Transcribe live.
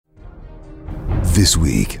This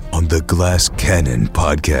week on the Glass Cannon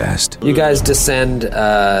podcast. You guys descend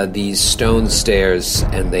these stone stairs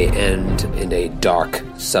and they end in a dark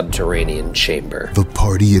subterranean chamber. The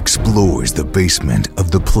party explores the basement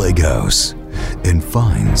of the Plague House and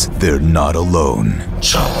finds they're not alone.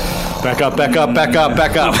 Back up.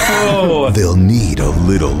 Oh. They'll need a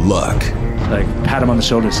little luck. Like, pat him on the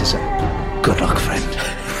shoulders and say, "Good luck, friend."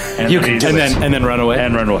 And You can do it. And then run away.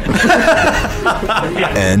 And run away.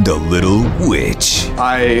 And a little witch.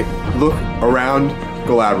 I look around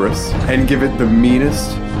Galabras and give it the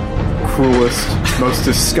meanest, cruelest, most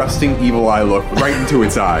disgusting evil eye look right into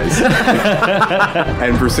its eyes.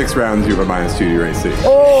 And for 6 rounds, you have a -2 to your AC.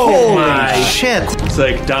 Oh my shit. It's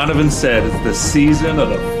like Donovan said, it's the season of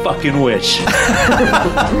the fucking witch.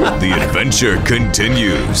 The adventure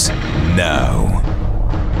continues now.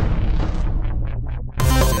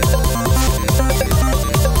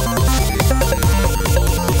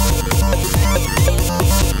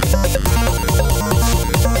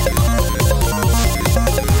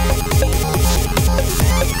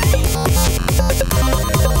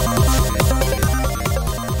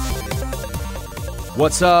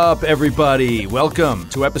 What's up, everybody? Welcome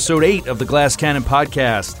to episode 8 of the Glass Cannon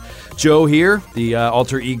podcast. Joe here, the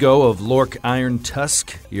alter ego of Lork Iron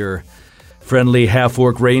Tusk, your friendly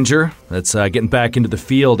half-orc ranger that's getting back into the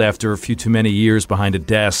field after a few too many years behind a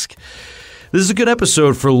desk. This is a good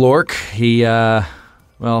episode for Lork. He,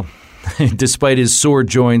 despite his sore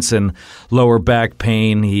joints and lower back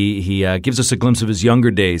pain, he gives us a glimpse of his younger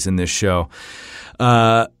days in this show.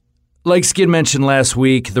 Like Skid mentioned last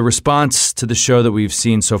week, the response to the show that we've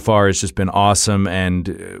seen so far has just been awesome,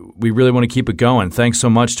 and we really want to keep it going. Thanks so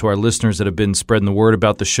much to our listeners that have been spreading the word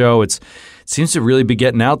about the show. It seems to really be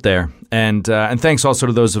getting out there, and thanks also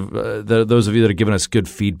to those of you that have given us good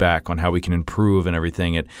feedback on how we can improve and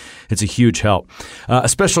everything. It's a huge help. A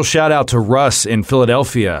special shout out to Russ in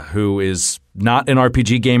Philadelphia, who is not an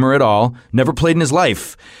RPG gamer at all, never played in his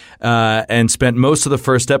life, and spent most of the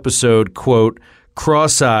first episode, quote,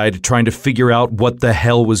 cross-eyed trying to figure out what the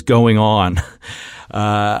hell was going on.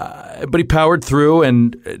 But he powered through,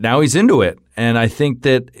 and now he's into it. And I think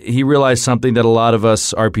that he realized something that a lot of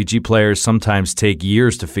us RPG players sometimes take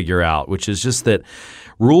years to figure out, which is just that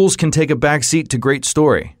rules can take a backseat to great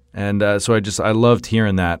story. And so I loved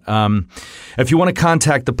hearing that. If you want to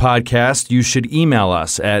contact the podcast, you should email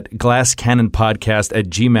us at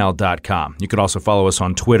glasscannonpodcast@gmail.com. You can also follow us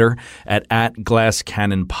on Twitter at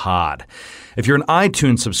 @glasscannonpod. If you're an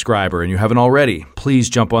iTunes subscriber and you haven't already, please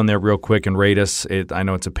jump on there real quick and rate us. I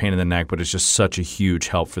know it's a pain in the neck, but it's just such a huge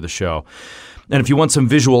help for the show. And if you want some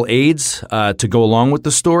visual aids to go along with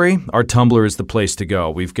the story, our Tumblr is the place to go.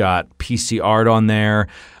 We've got PC art on there,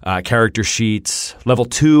 character sheets, level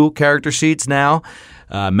 2 character sheets now,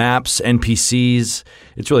 maps, NPCs.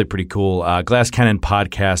 It's really pretty cool.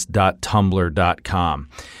 glasscannonpodcast.tumblr.com.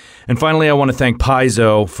 And finally, I want to thank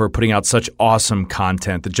Paizo for putting out such awesome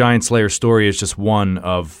content. The Giantslayer story is just one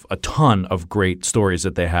of a ton of great stories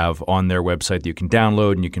that they have on their website that you can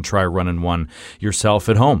download, and you can try running one yourself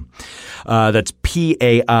at home. That's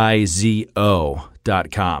paizo.com.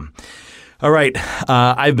 All right,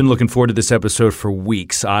 I've been looking forward to this episode for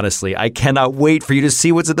weeks, honestly. I cannot wait for you to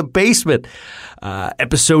see what's in the basement.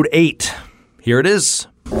 Episode 8. Here it is.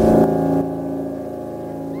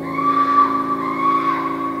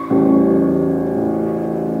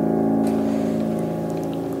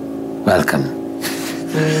 Welcome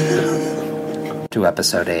to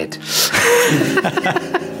episode 8.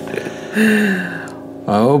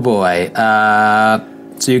 Oh boy.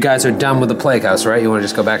 So you guys are done with the Plague House, right? You want to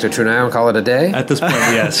just go back to Trunau and call it a day? At this point,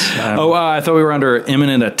 yes. I thought we were under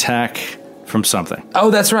imminent attack from something.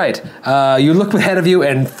 Oh, that's right. You look ahead of you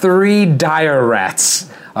and 3 dire rats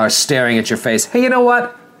are staring at your face. Hey, you know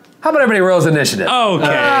what? How about everybody rolls initiative? Okay.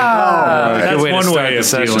 That's one way of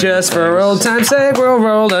dealing. Just for old time's sake, we'll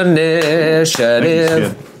roll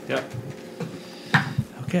initiative. Yep.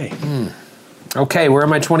 Okay. Okay, where are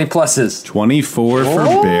my 20 pluses? 24 for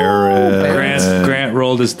Barrett. Grant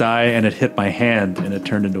rolled his die, and it hit my hand, and it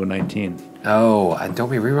turned into a 19. Oh,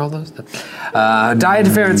 don't we re-roll those? Die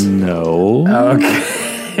interference? No.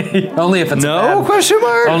 Okay. Only if it's a bad, question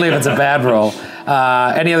mark? Only if it's a bad roll.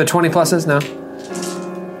 Any other 20 pluses? No?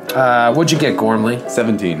 What'd you get, Gormley?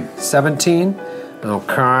 17. 17.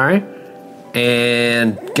 Okay.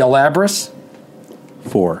 And Galabras?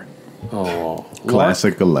 4. Oh.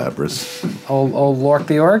 Classic Galabras. Old Lork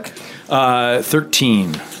the Orc?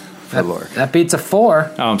 13 for Lork. That beats a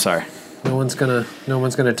 4. Oh, I'm sorry. No one's gonna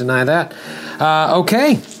deny that.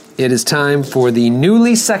 Okay. It is time for the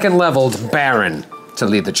newly second leveled Baron to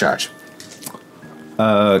lead the charge.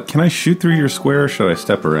 Can I shoot through your square or should I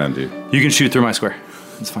step around you? You can shoot through my square.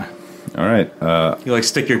 It's fine. All right. You like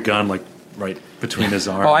stick your gun like right between his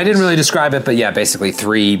arms. Oh, I didn't really describe it, but yeah, basically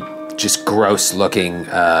 3 just gross-looking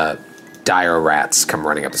dire rats come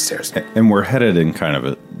running up the stairs. And we're headed in kind of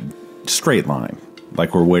a straight line,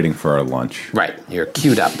 like we're waiting for our lunch. Right, you're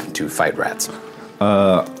queued up to fight rats.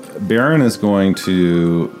 Baron is going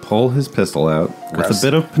to pull his pistol out with a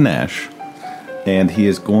bit of panache, and he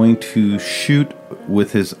is going to shoot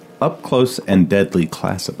with his up-close and deadly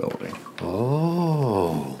class ability.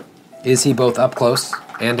 Oh. Is he both up close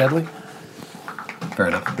and deadly? Fair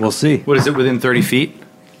enough. We'll see. What is it, within 30 feet?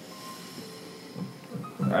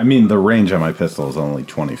 I mean, the range on my pistol is only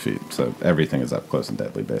 20 feet, so everything is up close and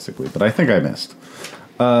deadly, basically. But I think I missed.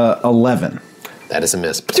 11. That is a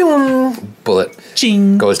miss. Bullet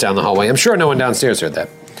goes down the hallway. I'm sure no one downstairs heard that.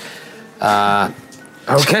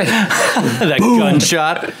 Okay. That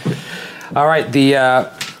gunshot. All right, the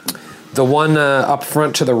one up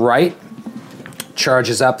front to the right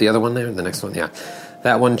charges up. The other one there, the next one, yeah.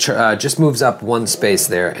 That one just moves up 1 space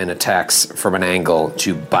there and attacks from an angle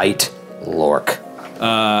to bite Lork.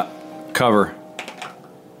 Cover.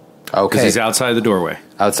 Okay. Because he's outside the doorway.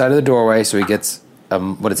 Outside of the doorway, so he gets,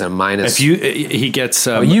 what is it, a minus? He gets...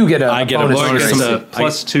 you get a I get bonus. a bonus. It's a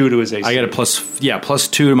 +2 to his AC. I get a plus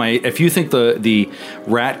 2 to my... If you think the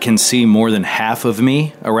rat can see more than half of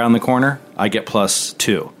me around the corner, I get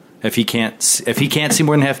 +2. If he can't see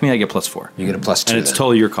more than half of me, I get +4. You get a +2. And it's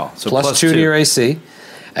totally your call. So plus 2 to your AC,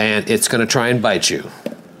 and it's going to try and bite you.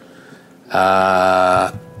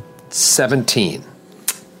 17.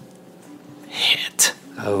 Hit.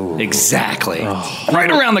 Oh. Exactly. Oh.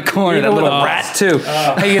 Right around the corner, that little rat. Too.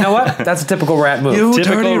 Hey, you know what? That's a typical rat move. You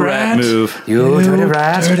typical rat move. You dirty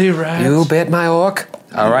rat. Dirty rat. You bit my orc.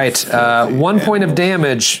 All right. 1 point of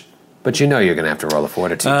damage, but you know you're going to have to roll a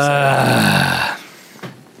fortitude.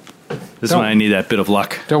 This is when I need that bit of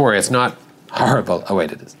luck. Don't worry, it's not horrible. Oh,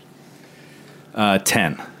 wait, it is.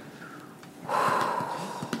 10.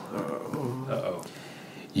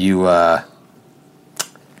 You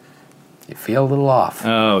feel a little off.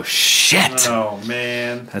 Oh, shit. Oh,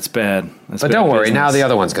 man. That's bad. That's But bad don't worry, business. now the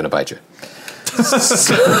other one's going to bite you.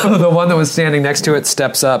 So the one that was standing next to it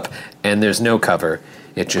steps up, and there's no cover.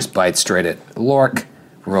 It just bites straight at Lork,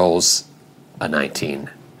 rolls a 19.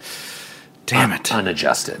 Damn it.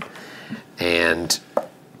 Unadjusted. And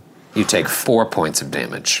you take 4 points of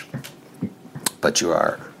damage. But you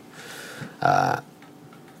are...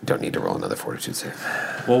 don't need to roll another fortitude save.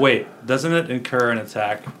 Well, wait. Doesn't it incur an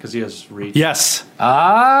attack because he has reach? Yes. It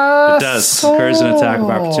does. Incurs an attack of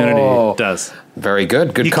opportunity. It does. Very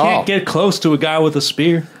good. Good You call. can't get close to a guy with a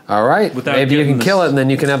spear. All right. without Maybe you getting can this- kill it, and then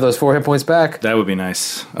you can have those 4 hit points back. That would be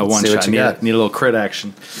nice. A Let's one see what shot. you Need got. a little crit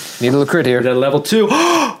action. Need a little crit here. At level 2.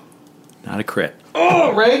 Not a crit.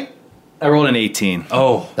 Oh, right? I rolled an 18.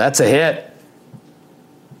 Oh. That's a hit.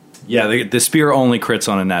 Yeah, the spear only crits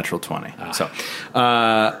on a natural 20.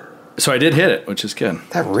 So I did hit it, which is good.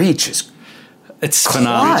 That reach is... It's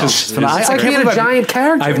phenomenal. It's like being a giant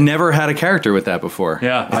character. I've never had a character with that before.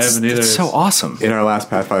 Yeah, I haven't either. It's so awesome. In our last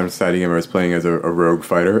Pathfinder Society game, I was playing as a rogue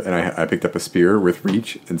fighter, and I picked up a spear with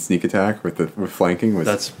reach and sneak attack with flanking.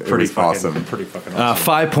 That's it pretty was fucking, awesome. Pretty fucking awesome.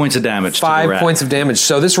 5 points of damage to the 5 rat. points of damage.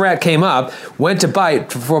 So this rat came up, went to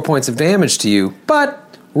bite for 4 points of damage to you, but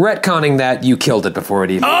retconning that, you killed it before it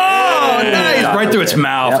even... Oh, nice! Right through its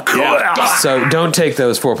mouth. So don't take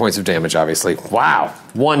those 4 points of damage, obviously. Wow.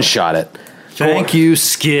 One shot it. Thank you,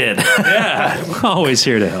 Skid. Yeah, always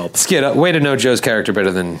here to help. Skid, way to know Joe's character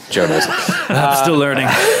better than Joe does. I'm still learning.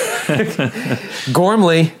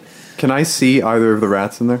 Gormley. Can I see either of the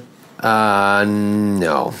rats in there?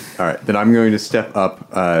 No. All right, then I'm going to step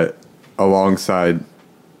up alongside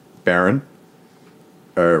Baron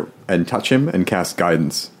and touch him and cast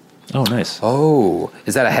Guidance. Oh, nice. Oh,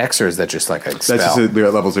 is that a hex or is that just like a spell? That's just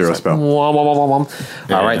a level 0 spell. Wom, wom, wom, wom.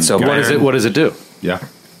 All right, so What does it do? Yeah.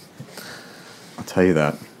 I'll tell you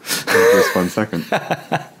that. In just 1 second.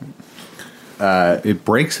 It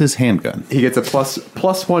breaks his handgun. He gets a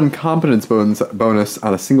 +1 competence bonus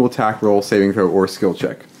on a single attack roll, saving throw, or skill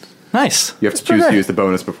check. Nice. You have to choose to use the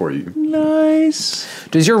bonus before you. Nice.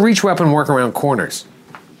 Does your reach weapon work around corners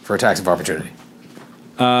for attacks of opportunity?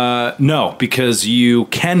 No, because you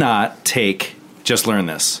cannot take, just learn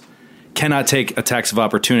this, cannot take attacks of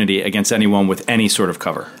opportunity against anyone with any sort of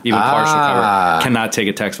cover. Even partial cover. Cannot take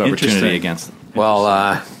attacks of opportunity Interesting. against them.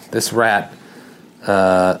 Well, this rat...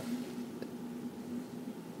 there's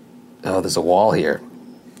a wall here.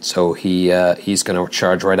 So he's going to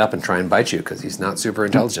charge right up and try and bite you because he's not super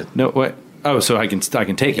intelligent. No, wait. Oh, so I can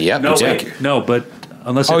take it. Yep. No, Yeah. wait. No, but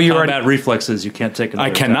Unless you have combat reflexes, you can't take another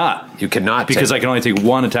I cannot. You cannot Because I can only take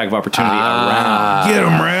one attack of opportunity around. Get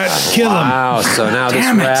him, rat. Kill him. Wow, so now this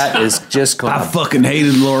rat is just going I fucking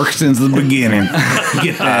hated Lork since the beginning.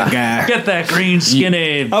 Get that guy. Get that green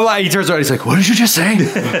skinny. He turns around. He's like, "What did you just say?"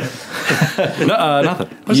 Nothing. I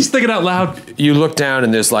was just thinking out loud. You look down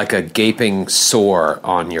and there's like a gaping sore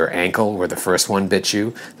on your ankle where the first one bit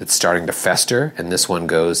you that's starting to fester, and this one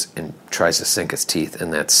goes and tries to sink its teeth in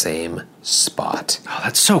that same spot. Oh,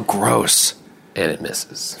 that's so gross. And it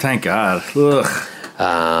misses. Thank God. Ugh.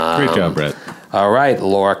 Great job, Brett. All right,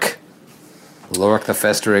 Lork. Lork the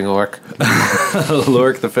festering orc.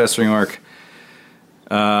 Lork the festering orc.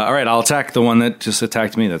 All right, I'll attack the one that just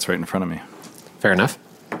attacked me. That's right in front of me. Fair enough.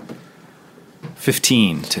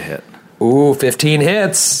 15 to hit. Ooh, 15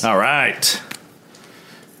 hits. All right.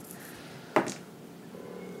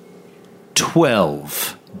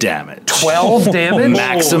 12 damage. 12 damage?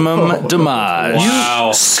 Maximum damage.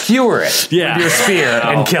 You skewer it with your spear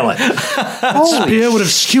and kill it. Spear would have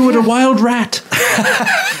skewered a wild rat.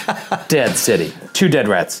 Dead city. 2 dead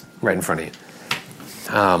rats right in front of you.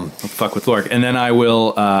 Fuck with Lork. And then I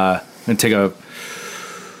will I'm gonna take a...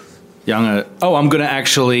 I'm going to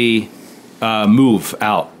actually move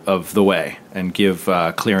out of the way and give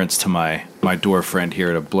clearance to my dwarf friend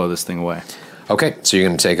here to blow this thing away. Okay, so you're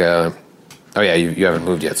going to take a... Oh, yeah, you haven't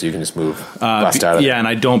moved yet, so you can just move. Bust out of and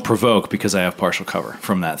I don't provoke because I have partial cover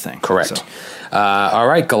from that thing. Correct. So. All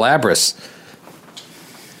right, Galabras.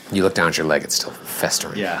 You look down at your leg, it's still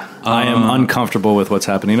festering. Yeah. I am uncomfortable with what's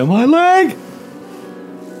happening to my leg.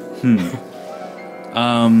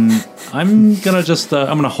 I'm gonna just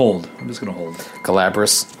I'm gonna hold. I'm just gonna hold.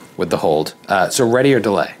 Galabras with the hold. So ready or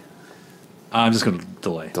delay? I'm just gonna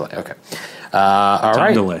delay. Delay, okay. All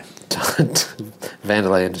right. Delay.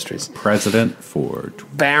 Vandelay Industries. President Ford.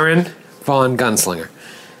 Baron Von Gunslinger.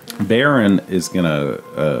 Baron is going to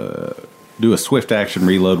do a swift action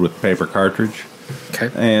reload with paper cartridge. Okay.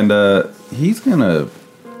 And he's going to...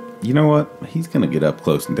 You know what? He's going to get up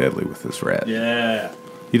close and deadly with this rat. Yeah.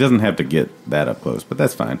 He doesn't have to get that up close, but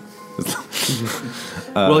that's fine.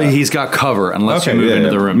 Well, he's got cover unless okay, you move into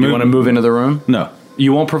the room. You want to move into the room? No.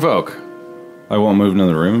 You won't provoke. I won't move into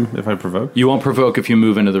the room if I provoke? You won't provoke if you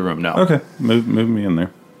move into the room, no. Okay, move me in there.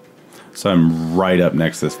 So I'm right up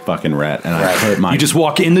next to this fucking rat, and I put my... You just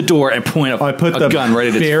walk in the door and point a gun right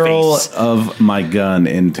at its barrel face. of my gun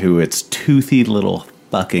into its toothy little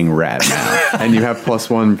fucking rat mouth. And you have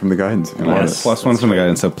 +1 from the guidance. And I have +1 from the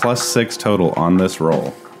guidance, so +6 total on this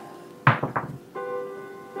roll.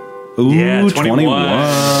 Ooh, Yeah,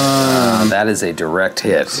 21. That is a direct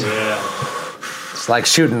hit. Yeah. It's like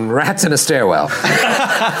shooting rats in a stairwell.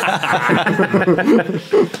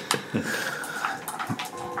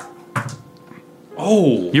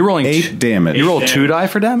 Oh. You're rolling 8 damage. You roll 2 die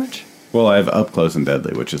for damage? Well, I have up close and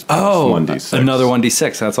deadly, which is +1d6. Another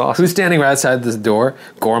 1d6. That's awesome. Who's standing right outside this door?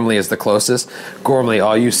 Gormley is the closest. Gormley,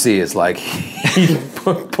 all you see is like he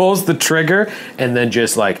pulls the trigger and then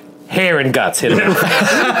just like hair and guts hit him.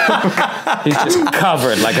 He's just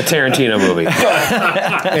covered like a Tarantino movie.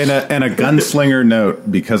 And a gunslinger note,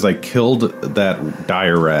 because I killed that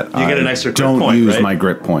dire rat. You get an extra grit don't point, use right? my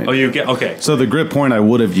grit point. Oh, you get okay. So the grit point I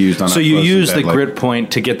would have used on. So up you close use and the deadly. grit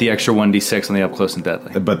point to get the extra 1d6 on the up close and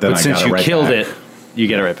deadly. But then I since got it you right killed back. it, you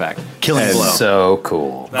get it right back. Killing blow. So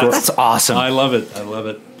cool. That's awesome. I love it. I love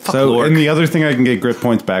it. So, Lork. and the other thing I can get grit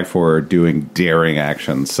points back for are doing daring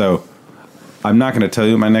actions. So I'm not going to tell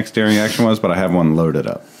you what my next daring action was, but I have one loaded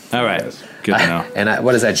up. All right. Good to know. And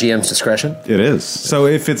what is that, GM's discretion? It is. So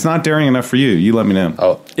if it's not daring enough for you, you let me know.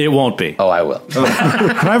 Oh, It won't be. I will. Can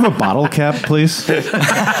I have a bottle cap, please? Just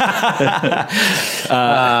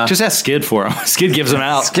ask Skid for him. Skid gives them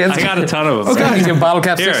out. Skid's I got a ton of them. Okay, you can bottle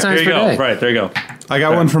cap Here, 6 there times you per go. day. Right, there you go. I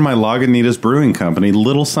got one from my Lagunitas Brewing Company,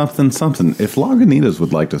 little something something. If Lagunitas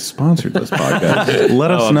would like to sponsor this podcast,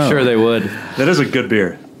 let us I'm know. sure they would. That is a good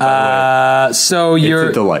beer. So you're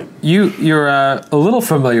a delight. You're a little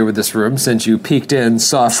familiar with this room since you peeked in,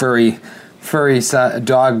 saw furry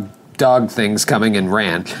dog things coming and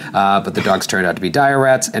ran, but the dogs turned out to be dire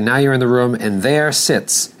rats. And now you're in the room, and there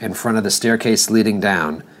sits in front of the staircase leading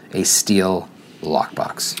down a steel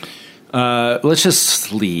lockbox. Let's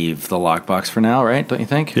just leave the lockbox for now, right? Don't you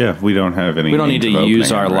think? Yeah, we don't have any. We don't need means to of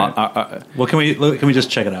use opening our it, right? lock. Well, can we just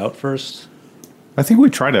check it out first? I think we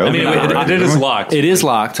tried to I open mean, it. it is locked. It is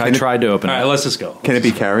locked. I tried to open All right, it. let's just go. Can it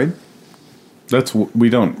be carried? I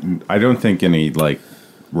don't think any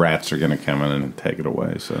rats are going to come in and take it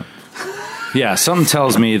away. So Yeah, something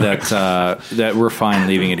tells me that that we're fine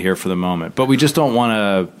leaving it here for the moment. But we just don't want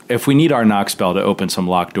to. If we need our knock spell to open some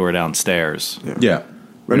locked door downstairs, yeah.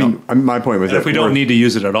 I mean, my point was that if we don't need to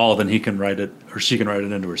use it at all, then he can write it, or she can write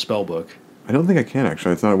it into her spell book. I don't think I can,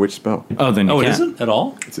 actually. It's not a witch spell. Oh, then you it can't. isn't at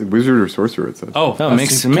all? It's a wizard or sorcerer, it says. Oh, it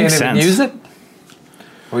makes Can't even sense. use it?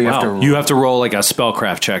 Or You have to roll like a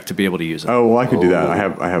spellcraft check to be able to use it. Oh, well, I could do that.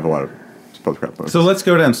 I have a lot of spellcraft points. So let's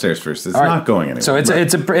go downstairs first. It's not going anywhere. So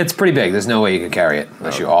it's pretty big. There's no way you could carry it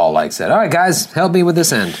unless you all said, "All right, guys, help me with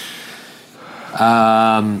this end."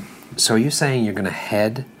 So are you saying you're going to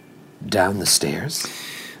head down the stairs?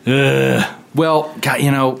 Well, God,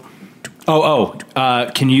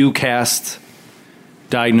 can you cast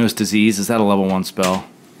Diagnose Disease? Is that a level 1 spell?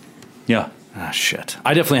 Yeah. Ah, shit.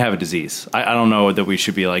 I definitely have a disease. I don't know that we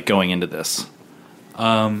should be like going into this.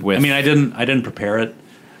 I mean, I didn't prepare it.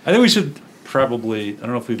 I think we should probably. I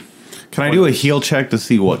don't know if we've. Can I do a heal check to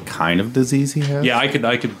see what kind of disease he has? Yeah, I could.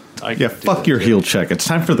 Yeah, fuck your heal check. It's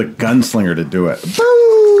time for the gunslinger to do it.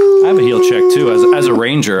 I have a heal check too. As a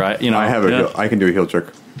ranger, I have I can do a heal check.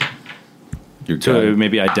 To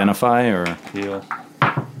maybe identify or heal.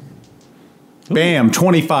 Bam,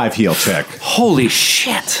 25 heal check. Holy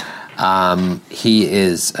shit! He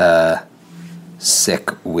is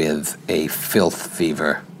sick with a filth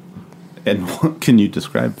fever. And can you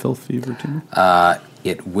describe filth fever to me?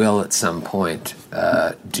 It will at some point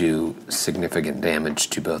do significant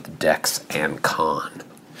damage to both Dex and Con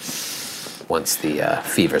once the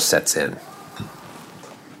fever sets in.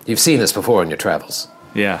 You've seen this before in your travels.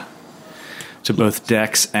 Yeah. To both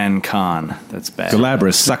Dex and Con. That's bad.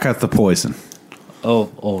 Galabras, suck out the poison.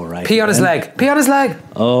 Oh, all right. Pee on his leg. Pee on his leg.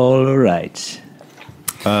 All right.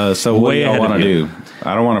 So what do y'all want to do?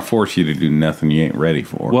 I don't want to force you to do nothing you ain't ready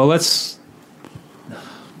for. Well, let's.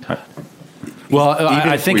 Well,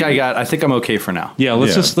 I think I'm okay for now. Yeah,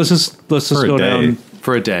 let's just go down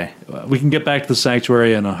for a day. We can get back to the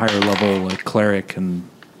sanctuary, and a higher level cleric can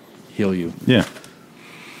heal you. Yeah.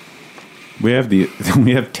 We have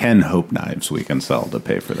 10 hope knives we can sell to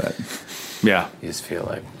pay for that. Yeah. You just feel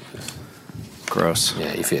like gross.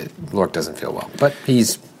 Yeah, Lork doesn't feel well, but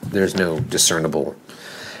there's no discernible.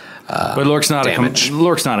 But Lork's not damage.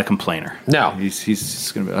 not a complainer. No, he's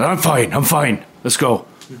just gonna be. I'm fine. Let's go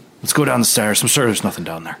down the stairs. I'm sure there's nothing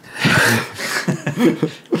down there.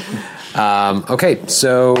 Okay,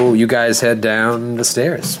 so you guys head down the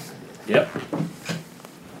stairs. Yep.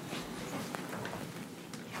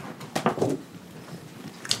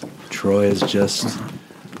 Troy has just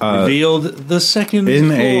revealed the second In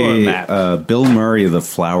floor map. Bill Murray, the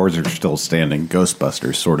flowers are still standing,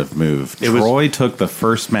 Ghostbusters sort of move. Troy took the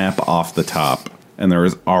first map off the top, and there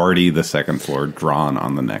was already the second floor drawn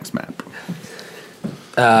on the next map.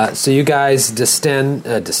 So you guys descend.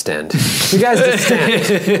 You guys descend.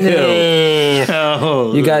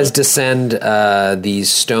 Oh. You guys descend these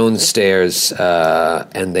stone stairs,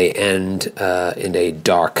 and they end in a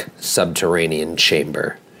dark subterranean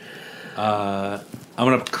chamber. I'm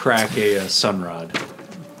going to crack a sunrod.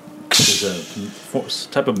 It's a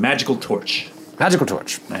type of magical torch. Magical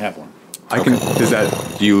torch. I have one.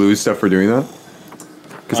 Do you lose stuff for doing that?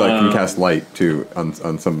 Because I can cast light too on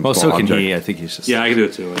some. Well, so object. can he. I think he's just. Yeah, I can do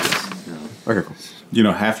it too. Okay, cool. You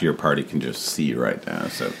know, half your party can just see right now,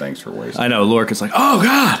 so thanks for wasting. I know. Lork is like, oh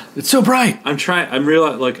god, it's so bright. I'm trying. I'm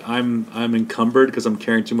realizing like I'm encumbered because I'm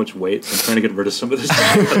carrying too much weight. So I'm trying to get rid of some of this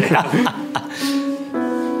stuff.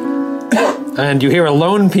 And you hear a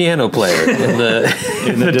lone piano player in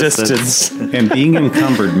the distance. And being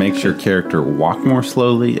encumbered makes your character walk more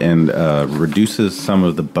slowly and reduces some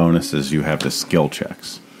of the bonuses you have to skill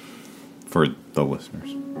checks for the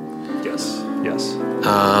listeners. Yes.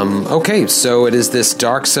 Okay, so it is this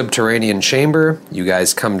dark subterranean chamber. You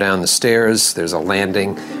guys come down the stairs. There's a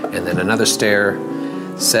landing, and then another stair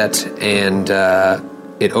set, and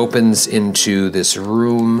it opens into this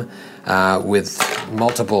room with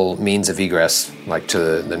multiple means of egress, like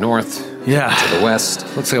to the north, to the west.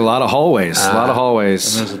 Looks like a lot of hallways.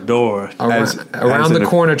 And there's a door. Around the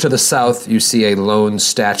corner to the south, you see a lone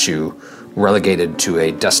statue relegated to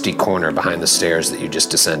a dusty corner behind the stairs that you just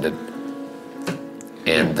descended.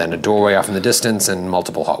 And then a doorway off in the distance and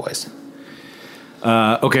multiple hallways.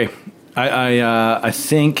 Okay. I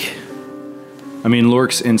think... I mean,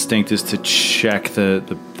 Lork's instinct is to check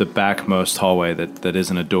the backmost hallway that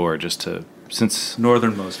isn't a door, just to... since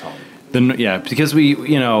Northernmost hallway. Because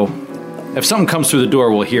if something comes through the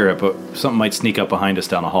door, we'll hear it, but something might sneak up behind us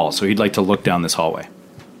down the hall, so he'd like to look down this hallway.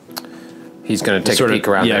 He's going to take a peek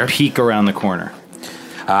around there? Yeah, peek around the corner.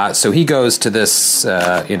 So he goes to this,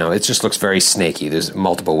 it just looks very snaky. There's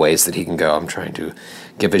multiple ways that he can go. I'm trying to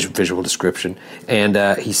give a visual description. And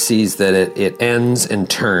he sees that it ends and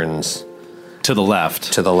turns... To the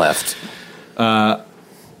left. To the left. He'll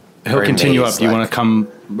continue up. Do you want to come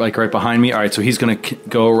right behind me. All right, so he's going to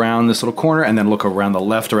go around this little corner and then look around the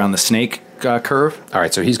left, around the snake curve. All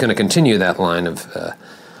right, so he's going to continue that line of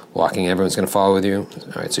walking. Everyone's going to follow with you.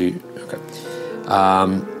 All right, so okay.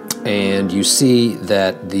 And you see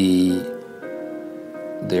that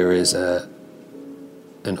there is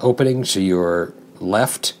an opening to your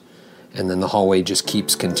left, and then the hallway just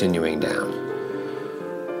keeps continuing down.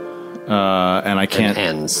 And I can't...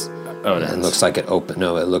 And ends. Oh, it It ends. looks like it open.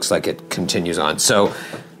 No, it looks like it continues on. So,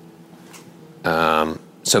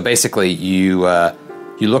 basically, you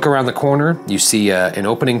look around the corner. You see an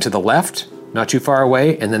opening to the left, not too far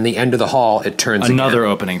away, and then the end of the hall. It turns Another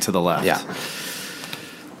again. opening to the left. Yeah.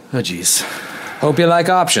 Oh, jeez. Hope you like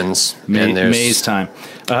options. And there's Maze time.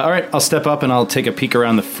 All right, I'll step up and I'll take a peek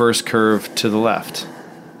around the first curve to the left.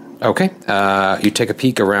 Okay. You take a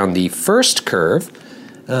peek around the first curve,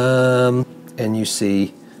 and you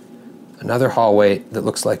see another hallway that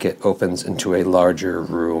looks like it opens into a larger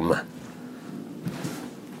room.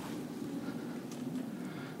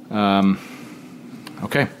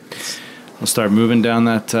 Okay. I'll start moving down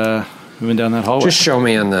that hallway. Just show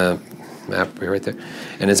me on the map right there.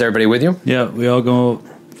 And is everybody with you? Yeah, we all go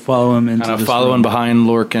follow him into kind of this following room. behind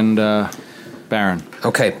Lork and Baron.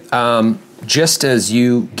 Okay. Just as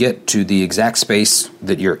you get to the exact space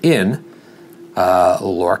that you're in,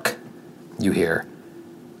 Lork, you hear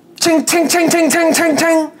ting, ting, ting, ting, ting, ting,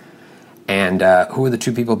 ting. And who are the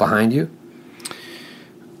two people behind you?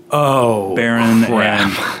 Oh, Baron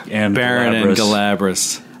crap. and Baron and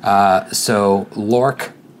Galabras. So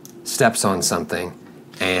Lork steps on something,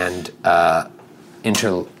 and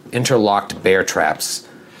interlocked bear traps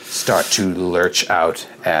start to lurch out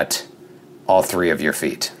at all three of your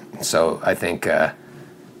feet. So I think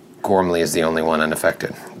Gormley is the only one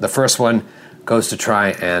unaffected. The first one goes to try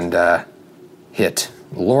and hit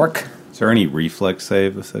Lork. Is there any reflex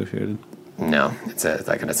save associated? No, it's an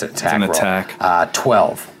attack. It's an roll. attack.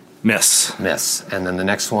 12. Miss. And then the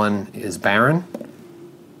next one is Baron.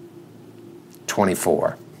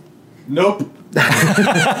 24. Nope. That's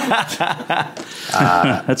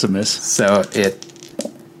a miss. So it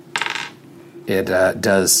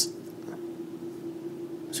does.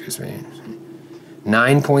 Excuse me.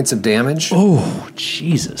 9 points of damage. Oh,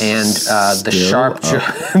 Jesus. And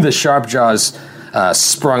the sharp jaws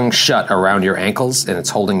sprung shut around your ankles, and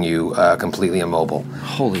it's holding you completely immobile.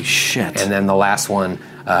 Holy shit. And then the last one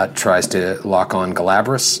tries to lock on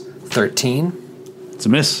Galabras. 13. It's a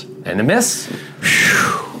miss. And a miss.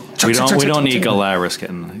 We don't need Galabras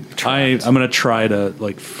getting... I'm going to try to,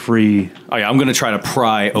 free... Oh, yeah, I'm going to try to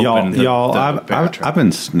pry open the bear trap. I've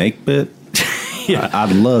been snake bit. Yeah.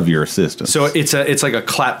 I'd love your assistance. So it's like a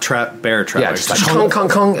claptrap bear trap. Yeah, just like kong, kong,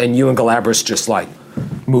 kong, and you and Galabras just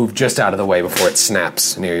move just out of the way before it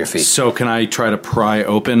snaps near your feet. So can I try to pry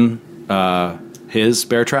open his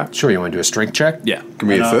bear trap? Sure, you want to do a strength check? Yeah. Can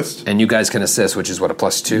we assist? And you guys can assist, which is what, a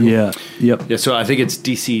 +2? Yeah. Yep. Yeah, so I think it's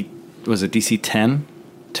DC... Was it DC 10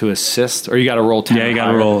 to assist? Or you got to roll 10? Yeah, you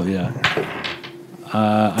got to roll, yeah.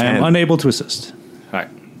 I am unable to assist. All right.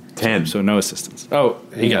 10. So no assistance. Oh,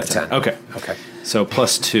 You got 10. Okay. Okay. So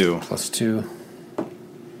 +2.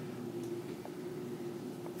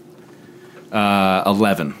 +2.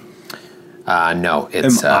 11. No,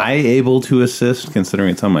 it's... Am I able to assist considering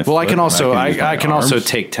it's on my foot? Well, I can also use my I can also arms?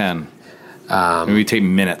 take 10. We take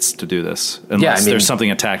minutes to do this unless there's something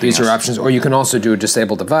attacking these us. are options. Or you can also do a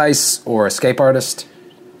disable device or escape artist.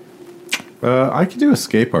 I could do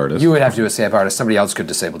escape artist. You would have to do escape artist. Somebody else could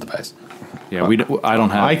disable device. Yeah, I don't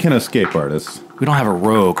have. I can escape artist. We don't have a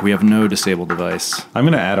rogue. We have no disabled device. I'm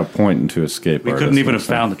going to add a point into escape We artist. couldn't even have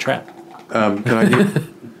found the trap. Can I do...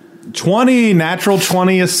 20, natural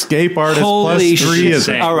 20 escape artist Holy plus 3 shit. is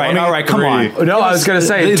All right, come on. No, I was going to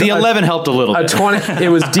say... The 11 helped a little A bit. 20. It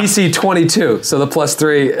was DC 22, so the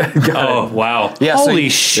 +3 got Oh, it. wow. Yeah, Holy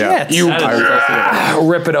so shit. you That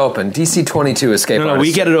rip it open. DC 22 escape No, artist.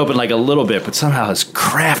 we get it open like a little bit, but somehow this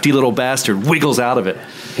crafty little bastard wiggles out of it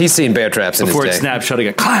He's seen bear traps in before it his day. snaps shut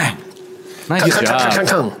again. Clang! Nice Kung, kung, kung, kung, job.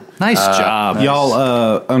 kung. Nice job.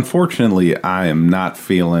 Y'all, unfortunately, I am not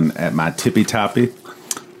feeling at my tippy toppy.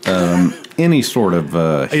 Any sort of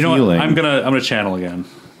You know healing. what? I'm gonna channel again.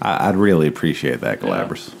 I'd really appreciate that,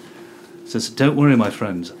 Galabras. Says, don't worry, my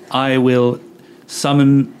friends. I will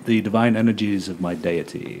summon the divine energies of my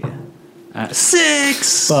deity. At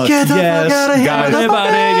 6! Fuck yes, guys.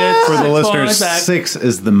 Everybody gets For the 6 listeners, points back. 6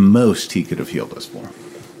 is the most he could have healed us for.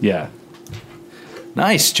 Yeah.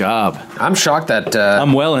 Nice job. I'm shocked that...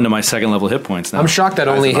 I'm well into my second level hit points now. I'm shocked that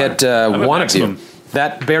only hit at one of you. maximum.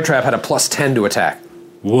 That bear trap had a +10 to attack.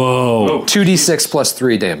 Whoa. 2d6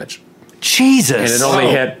 +3 damage. Jesus. And it only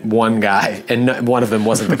hit one guy, and one of them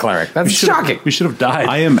wasn't the cleric. That's shocking. We should have died.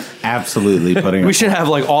 I am absolutely putting. We should have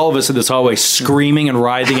like all of us in this hallway screaming and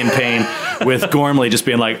writhing in pain, with Gormley just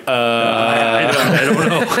being like, I don't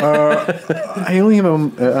know. I only have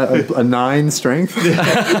a 9 strength.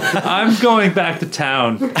 I'm going back to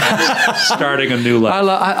town, starting a new life.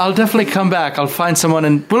 I'll definitely come back. I'll find someone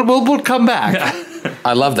and we'll come back.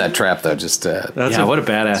 I love that trap, though. Just What a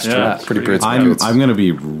badass trap. pretty boots. I'm going to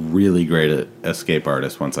be really great at escape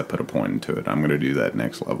artist once I put a point into it. I'm going to do that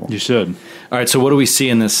next level. You should. All right, so what do we see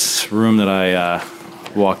in this room that I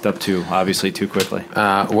walked up to, obviously too quickly?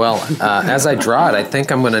 As I draw it, I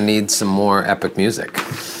think I'm going to need some more epic music.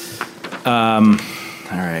 All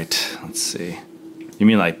right, let's see. You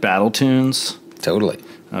mean like battle tunes? Totally.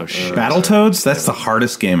 Oh, shit. Battletoads? That's the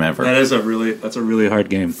hardest game ever. That's a really hard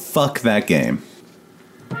game. Fuck that game.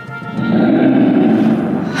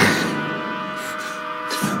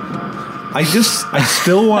 I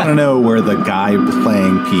still want to know where the guy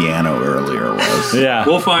playing piano earlier was. Yeah.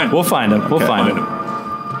 We'll find him. We'll find him. We'll Okay. find him.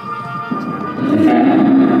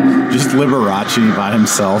 Just Liberace by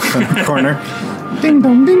himself in the corner. Ding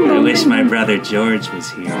dong, ding I dong. wish my brother George was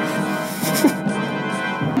here.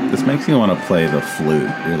 This makes me want to play the flute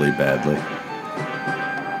really badly.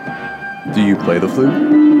 Do you play the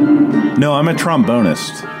flute? No, I'm a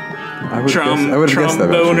trombonist. I would have guessed that.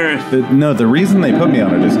 Tromboner. No, the reason they put me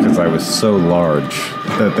on it is because I was so large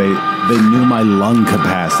that they knew my lung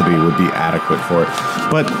capacity would be adequate for it.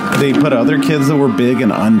 But they put other kids that were big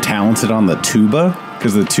and untalented on the tuba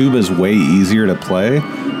because the tuba is way easier to play.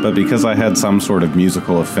 But because I had some sort of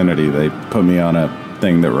musical affinity, they put me on a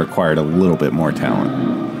thing that required a little bit more talent.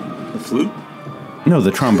 The flute? No, the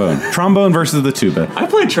trombone. Trombone versus the tuba. I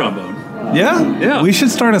played trombone. Yeah? Yeah. We should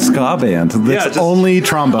start a ska band that's just- only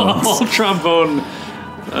trombones. All trombone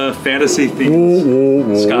fantasy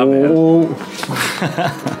themed ska band.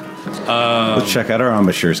 Let's check out our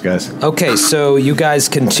embouchures, guys. Okay, so you guys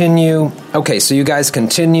continue.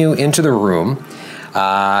 Into the room,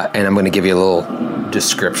 and I'm going to give you a little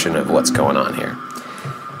description of what's going on here.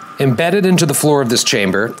 Embedded into the floor of this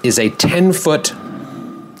chamber is a 10-foot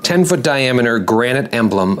diameter granite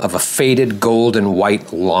emblem of a faded gold and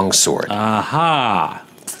white longsword. Aha!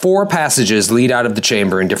 4 passages lead out of the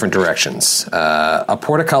chamber in different directions. A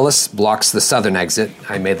portcullis blocks the southern exit.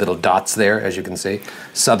 I made little dots there, as you can see.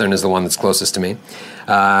 Southern is the one that's closest to me.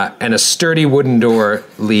 And a sturdy wooden door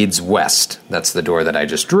leads west. That's the door that I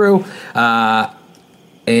just drew.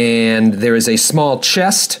 And there is a small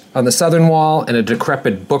chest on the southern wall and a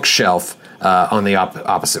decrepit bookshelf on the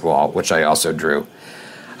opposite wall, which I also drew.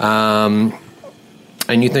 And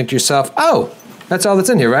you think to yourself, oh, that's all that's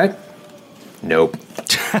in here, right? Nope.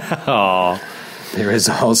 Aw. There is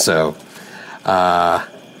also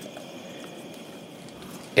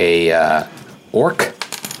a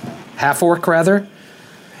half-orc rather,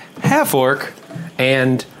 Half-orc.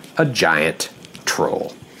 and a giant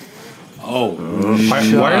troll.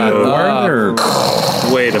 Why are there...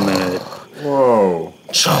 Wait a minute. Whoa.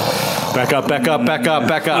 Back up.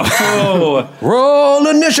 Oh, Roll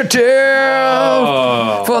initiative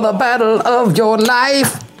for the battle of your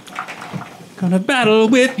life. gonna battle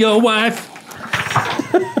with your wife.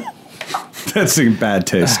 That's in bad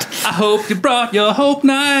taste. I hope you brought your hope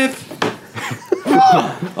knife.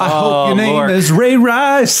 I hope your name Lork. is Ray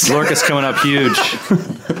Rice. Lorca's coming up huge.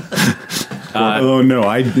 Oh no,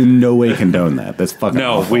 I in no way condone that. That's fucking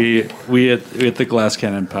No, awful. we at the Glass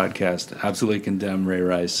Cannon podcast absolutely condemn Ray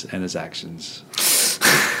Rice and his actions.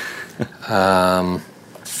 And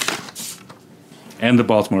the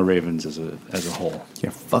Baltimore Ravens as a whole. Yeah,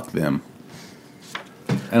 fuck them.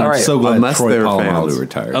 And All I'm right, so glad unless Troy they're Polamalu fans.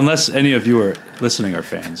 retired. Unless any of you are listening are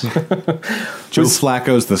fans. Joe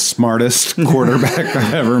Flacco's the smartest quarterback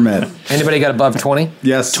I've ever met. Anybody got above 20?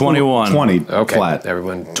 Yes, 21. 20 Okay, flat.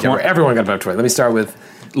 everyone got above 20. Let me start with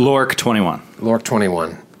Lork, 21. Lork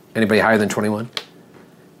 21. Anybody higher than 21?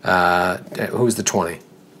 Who's the 20?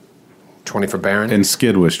 20 for Baron? And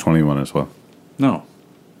Skid was 21 as well. No.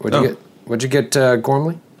 What'd you get,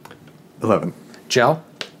 Gormley? 11. Gel?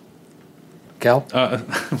 Gal?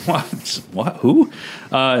 What? Who?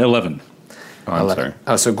 11. Oh, I'm 11. sorry.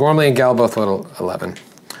 Oh, so Gormley and Gal both little 11.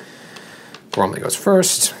 Gormley goes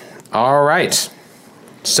first. All right.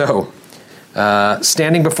 So,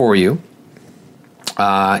 standing before you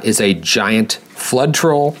is a giant flood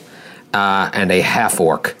troll and a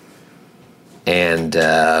half-orc. And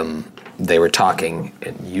they were talking,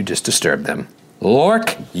 and you just disturbed them.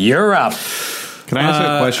 Lork, you're up. Can I ask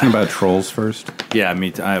a question about trolls first? Yeah,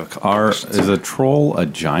 me too. I have a couple questions. Is a troll a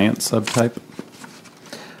giant subtype?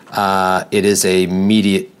 It is a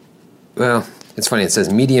it's It's funny. It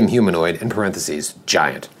says medium humanoid in parentheses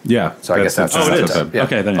giant. Yeah. So I guess that's Oh, it is. subtype. Yeah.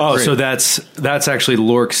 Okay, then. Oh, great. so that's actually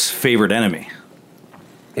Lork's favorite enemy.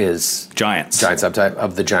 Is Giants. giant subtype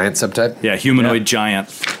of the giant subtype? Yeah, humanoid giant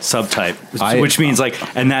subtype, which means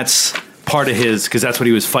and that's part of his, because that's what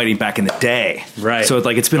he was fighting back in the day. Right. So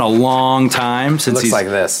it's been a long time It since looks he's. like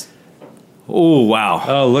this. Oh wow.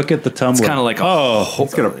 Oh, look at the tumbler. It's kind of like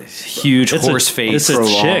It's got a huge horse face. It's a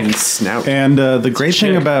prolonged chick. snout. And the great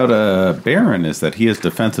thing about Baron is that he has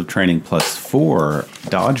defensive training +4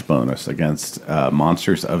 dodge bonus against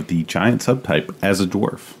monsters of the giant subtype as a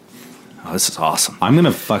dwarf. Oh, this is awesome. I'm going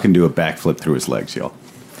to fucking do a backflip through his legs, y'all.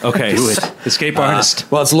 Okay. Do it. Escape artist.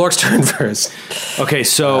 Well, it's Lork's turn first. Okay,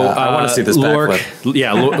 so I wanna see this Lork. backflip.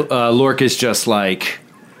 Yeah, Lork is just like,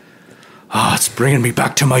 it's bringing me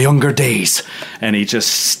back to my younger days, and he just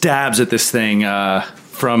stabs at this thing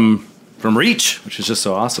from reach, which is just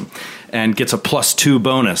so awesome, and gets a +2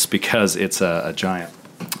 bonus because it's a giant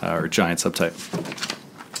or giant subtype.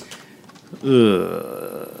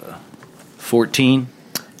 14.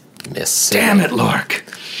 Miss. Damn it, Lork!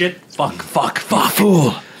 Shit. Fuck.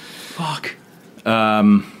 Fool! Fuck.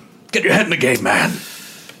 Get your head in the game, man.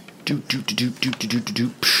 Is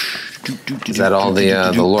that all the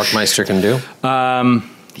Lorkmeister can do?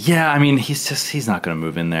 Yeah, I mean, he's not going to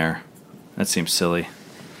move in there. That seems silly.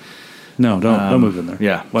 No, don't move in there.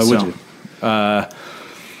 Yeah. Why would you?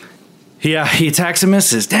 Yeah, he attacks and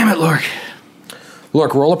misses. Damn it, Lork.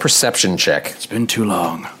 Lork, roll a perception check. It's been too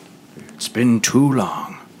long.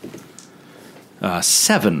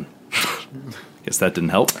 7. Guess that didn't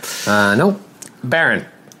help. No. Baron.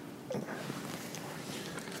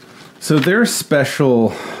 So there's special.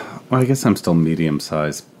 Well, I guess I'm still medium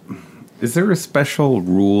sized. Is there a special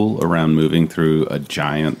rule around moving through a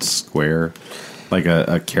giant square? Like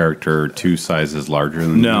a character 2 sizes larger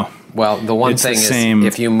than No. you? Well, the one It's thing the is same-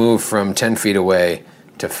 if you move from 10 feet away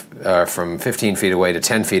to from 15 feet away to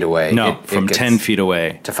 10 feet away. No, it from gets, 10 feet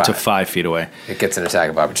away to to 5. 5 feet away. It gets an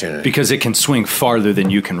attack of opportunity. Because it can swing farther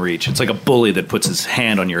than you can reach. It's like a bully that puts his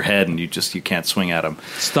hand on your head and you can't swing at him.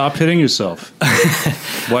 Stop hitting yourself.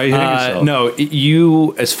 Why are you hitting yourself? No,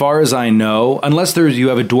 you, as far as I know, unless you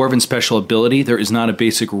have a dwarven special ability, there is not a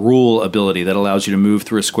basic rule ability that allows you to move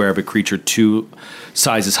through a square of a creature 2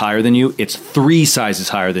 sizes higher than you. It's 3 sizes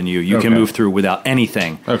higher than you. You can Okay. move through without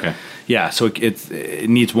anything. Okay. Yeah, so it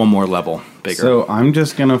needs one more level bigger. So I'm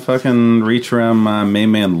just gonna fucking reach around my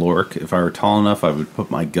main man Lork. If I were tall enough, I would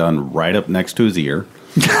put my gun right up next to his ear.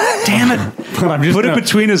 damn it! But I'm just Put it gonna,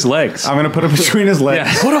 between his legs. I'm gonna put it between his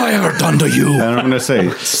legs, What have I ever done to you? and I'm gonna say,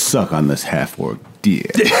 "Suck on this half-orc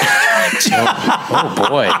dick." oh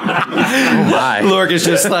boy. Oh my. Lork is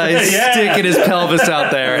just like sticking his pelvis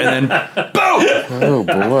out there, and then Oh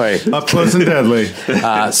boy. Up close and deadly.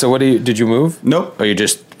 So what did you move? Nope. Or you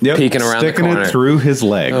just Yep. peeking around Sticking the corner? it through his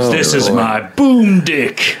legs. This is my boom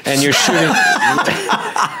dick. And you're shooting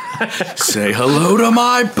say hello to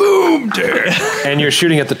my boom dick. and you're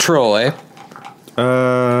shooting at the troll, eh?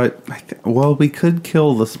 Well, we could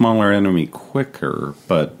kill the smaller enemy quicker,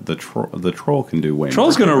 but the troll can do way more.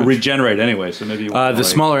 Troll's going to damage. regenerate anyway, so maybe you want The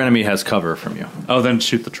smaller enemy has cover from you. Oh, then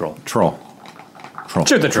shoot the troll. troll.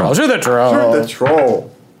 Shoot the troll. Shoot the troll. The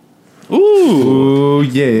troll. Ooh,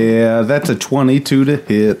 yeah, that's a 22 to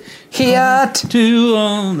hit. Hit. Two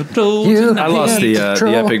on the troll. You I lost the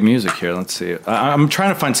troll. epic music here. Let's see. I'm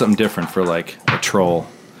trying to find something different for like a troll.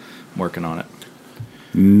 I'm working on it.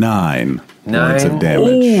 9 points of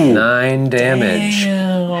damage. 9 damage.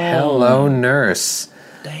 Hello, nurse.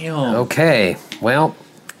 Damn. Okay, well,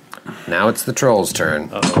 now it's the troll's turn.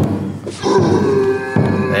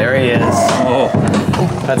 There he is. Oh,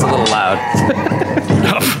 that's a little loud,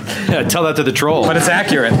 Yeah, tell that to the troll. but it's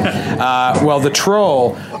accurate. Well, the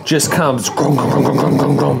troll just comes grum, grum, grum, grum,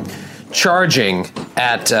 grum, grum, charging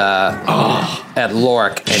at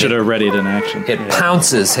Lork, and Should have readied an action. it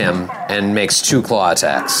pounces him and makes 2 claw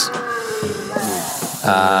attacks.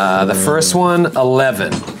 The first one,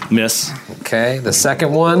 11. Miss. Okay, the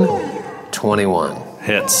second one, 21.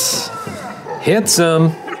 Hits. Hits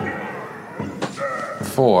him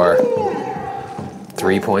for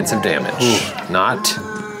 3 points of damage. Not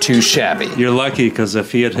too shabby. You're lucky because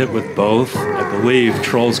if he had hit with both, I believe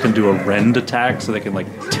trolls can do a rend attack, so they can like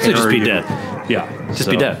tear just be you. dead. Yeah, Just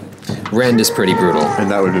be dead. Rend is pretty brutal. And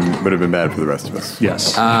that would have been bad for the rest of us.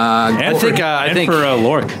 Yes. I think for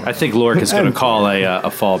Lork. I think Lork is going to call a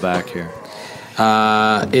fall back here.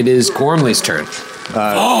 It is Gormley's turn.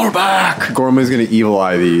 Fall back. Gormley's going to evil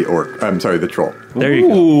eye the troll. There you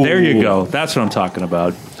go. There you go. That's what I'm talking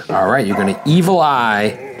about. All right, you're going to evil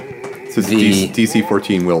eye. So it's The- DC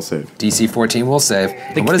 14 will save. DC 14 will save.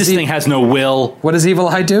 And what This does thing has no will. what does evil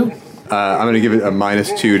eye do? I'm going to give it a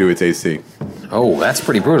 -2 to its AC. Oh, that's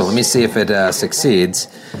pretty brutal. Let me see if it succeeds.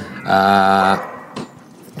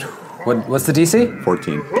 What's the DC?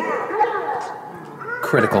 14.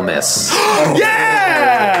 Critical miss.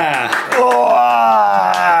 Yeah!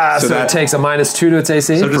 So it takes a -2 to its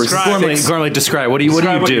AC? So describe Gormley, describe. What do you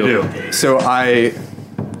do? So I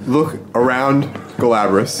look around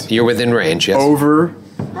Galabras, You're within range, yes. over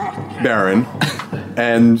Baron,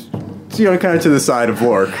 and kind of to the side of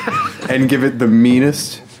Lork, and give it the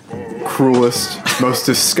meanest, cruelest, most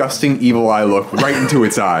disgusting evil eye look right into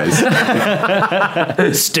its eyes.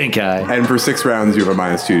 Stink eye. And for 6 rounds, you have a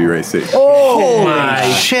 -2 to your AC. Oh, my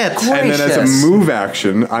shit. And then as a move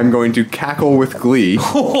action, I'm going to cackle with glee.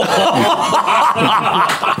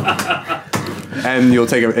 And you'll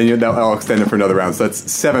take I'll extend it for another round. So that's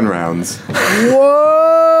 7 rounds.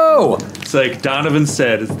 Whoa! It's like Donovan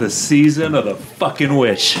said, it's the season of the fucking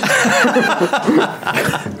witch.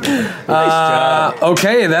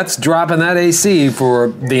 Okay, that's dropping that AC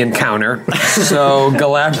for the encounter. So,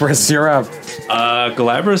 Galabras, you're up.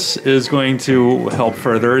 Galabras is going to help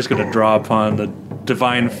further. He's going to draw upon the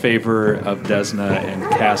divine favor of Desna and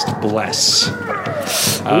cast Bless.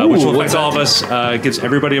 Which will affect all of us. Gives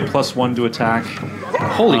everybody a +1 to attack.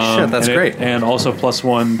 Holy shit, that's great. And also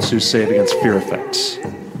 +1 to save against fear effects.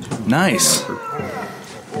 Nice. I'm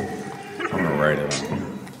going to write it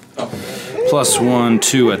on. +1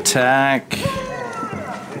 to attack.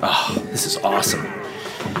 Oh, this is awesome.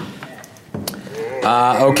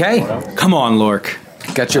 Okay. Come on, Lork.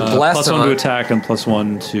 Got your bless +1 on. to attack and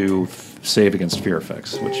 +1 to save against fear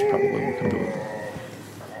effects, which probably won't come to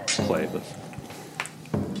play. But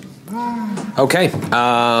Okay.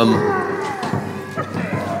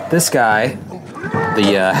 This guy,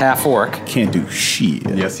 the half-orc, Can't do shit.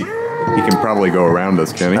 Yes, he can probably go around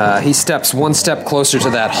us, can he? he steps one step closer to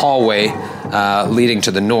that hallway leading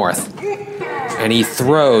to the north, and he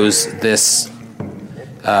throws this...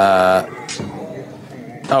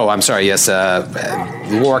 Oh, I'm sorry, yes,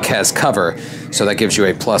 Lork has cover, so that gives you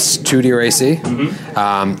a +2 to your AC,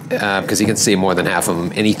 because he can see more than half of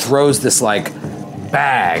them, and he throws this,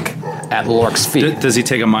 bag at Lork's feet. Does he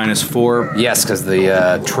take a -4? Yes, because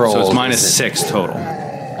the troll... So it's -6 total.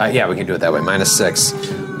 yeah, we can do it that way. -6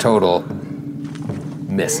 total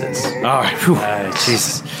misses. All right.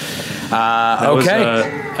 Jesus. Okay.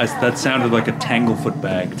 That sounded like a Tanglefoot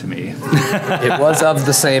bag to me. It was of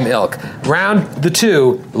the same ilk. Round the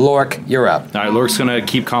 2, Lork, you're up. All right, Lork's gonna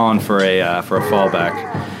keep calling for a fallback.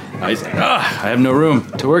 He's like, I have no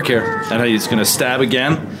room to work here. And he's gonna stab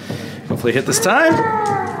again. Hopefully hit this time.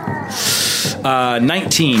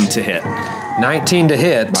 19 to hit. 19 to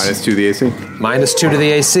hit. -2 to the AC. -2 to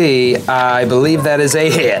the AC. I believe that is a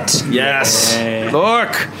hit. Yes,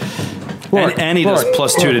 Lork. And he does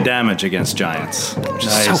 +2 to damage against giants, which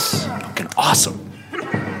is so fucking awesome.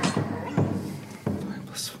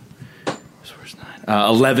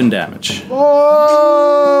 11 damage.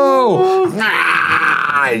 Whoa!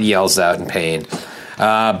 It yells out in pain.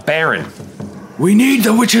 Baron. We need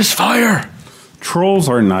the witch's fire. Trolls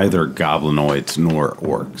are neither goblinoids nor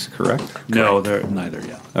orcs, correct? No, they're neither,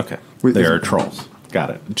 yeah. Okay. They are trolls. Got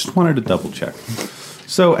it. Just wanted to double check.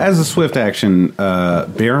 So, as a swift action,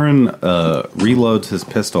 Baron reloads his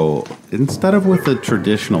pistol instead of with a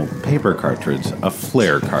traditional paper cartridge, a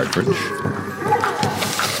flare cartridge.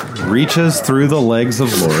 Reaches through the legs of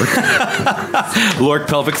Lork. Lork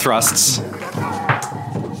pelvic thrusts.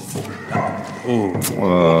 Ooh.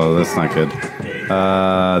 Oh, that's not good.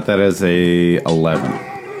 That is a 11.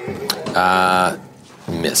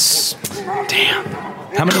 Miss. Damn.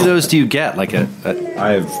 How many of those do you get?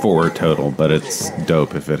 I have 4 total, but it's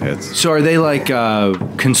dope if it hits. So are they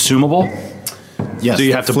consumable? Yes. Do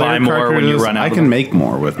you have to buy more when you run out? I can make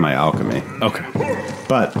more with my alchemy. Okay.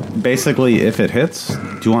 But basically, if it hits,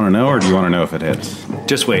 do you want to know, or do you want to know if it hits?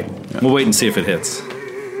 Just wait. Yeah. We'll wait and see if it hits.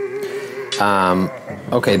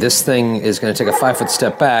 Okay, this thing is going to take a 5-foot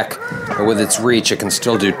step back, but with its reach, it can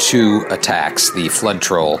still do 2 attacks. The flood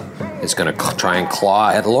troll is going to try and claw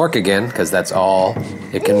at Lork again, because that's all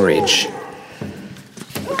it can reach.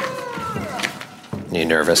 You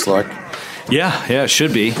nervous, Lork? Yeah, it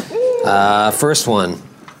should be. First one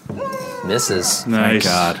misses. Nice. Thank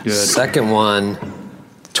God. Good. Second one,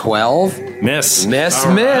 12. Miss. Miss.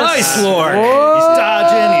 Nice, Lork. Whoa, He's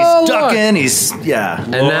dodging, he's Lork. ducking,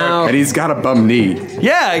 And now, And he's got a bum knee.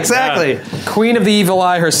 Yeah, exactly. Queen of the Evil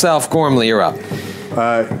Eye herself, Gormley, you're up.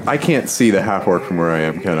 I can't see the half-orc from where I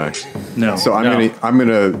am, can I? No. So I'm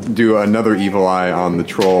gonna do another evil eye on the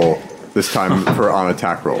troll, this time on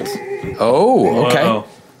attack rolls. Oh, okay. Whoa.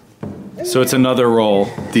 So it's another roll.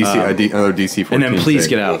 Another DC 14. And then please save.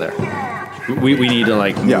 get out of there. We need to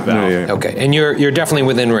like move Yeah, out. yeah. Okay, and you're definitely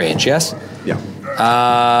within range, yes? Yeah.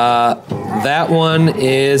 That one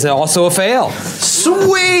is also a fail.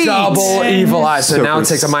 Sweet. Double evil eye. So So now it for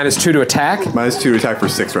takes a -2 to attack. -2 to attack for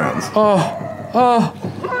 6 rounds.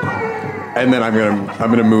 And then I'm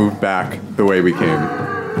gonna move back the way we came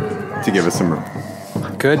to give us some room.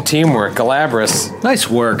 Good teamwork, Galabras. Nice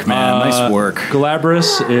work, man. Nice work.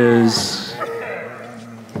 Galabras is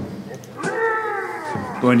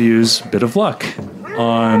going to use Bit of Luck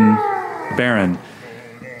on Baron.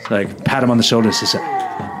 It's like, pat him on the shoulder and say,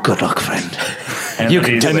 good luck, friend. And You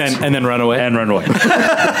can do it. And then run away. And run away.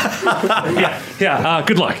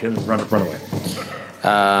 Good luck. And run away.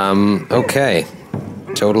 Okay.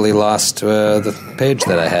 Totally lost the page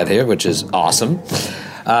that I had here, which is awesome.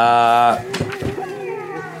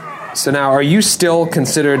 So now, are you still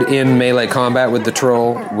considered in melee combat with the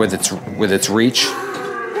troll with its reach,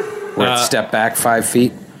 where it stepped back 5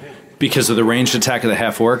 feet? Because of the ranged attack of the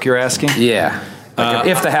half orc, you're asking? Yeah. Like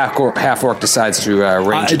if the half orc decides to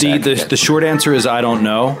range attack. The short answer is I don't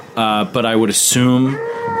know, but I would assume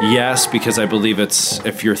yes, because I believe it's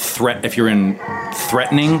if you're in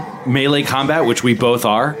threatening melee combat, which we both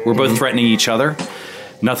are. We're both threatening each other.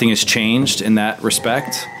 Nothing has changed in that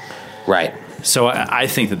respect. Right. So I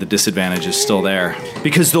think that the disadvantage is still there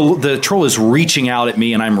because the troll is reaching out at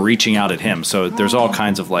me and I'm reaching out at him. So there's all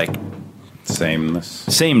kinds of like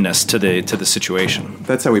sameness to the situation.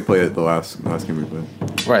 That's how we played it the last game we played.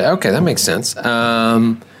 Right. Okay, that makes sense.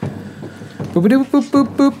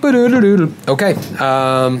 Okay.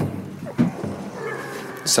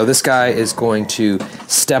 So this guy is going to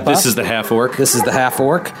step up. This is the half orc. This is the half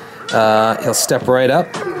orc. He'll step right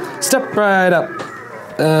up. Step right up.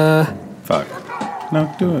 Fuck. No,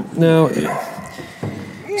 do it. No.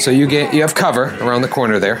 So you have cover around the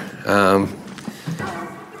corner there,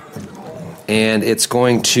 and it's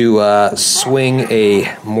going to swing a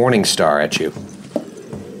Morning Star at you.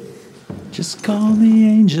 Just call the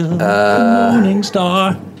angel, the morning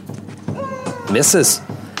star. Misses.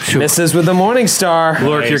 Misses with the Morning Star.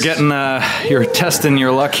 Lork, you're testing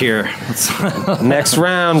your luck here. Next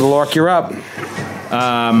round, Lork, you're up.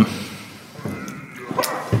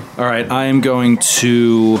 All right, I am going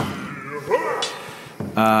to.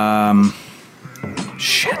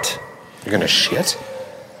 Shit. You're gonna shit?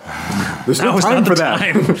 There's no time for that.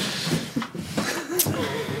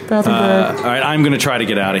 All right, I'm going to try to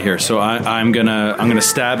get out of here. So I'm gonna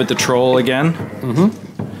stab at the troll again. Mm-hmm.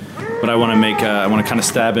 But I want to kind of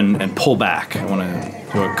stab and pull back. I want to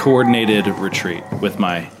do a coordinated retreat with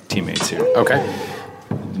my teammates here. Okay.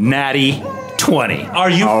 Natty 20. Are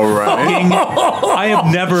you fucking? I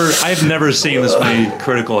have never seen this many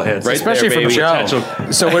critical hits, Right Especially there, from baby.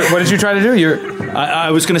 Joe. So what did you try to do? I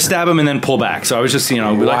was going to stab him and then pull back. So I was just, like,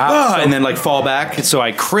 and then like fall back. So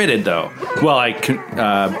I critted though. Well,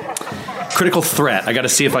 critical threat. I got to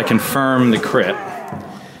see if I confirm the crit.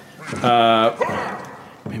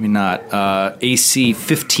 Maybe not. AC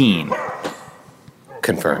 15.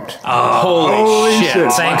 Confirmed. Holy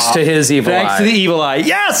shit. Thanks to his evil eye. Thanks to the evil eye.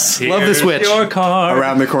 Yes! Love this witch. Your card.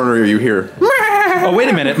 Around the corner, you hear. Oh, wait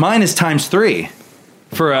a minute. Mine is ×3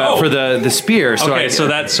 for the spear. So Okay,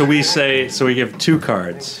 so we give 2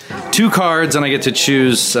 cards. 2 cards, and I get to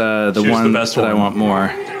choose the Choose one the best that I one. want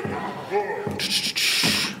more.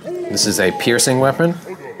 This is a piercing weapon.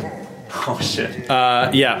 Oh shit!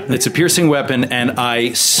 Yeah, it's a piercing weapon, and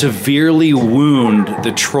I severely wound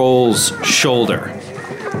the troll's shoulder.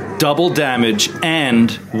 Double damage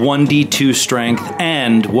and 1d2 strength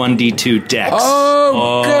and 1d2 dex.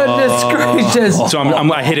 Oh, goodness gracious. So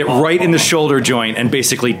I hit it right in the shoulder joint and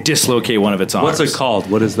basically dislocate one of its arms. What's it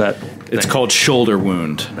called? What is that? It's called shoulder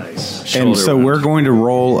wound. Nice. And so we're going to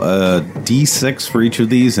roll a d6 for each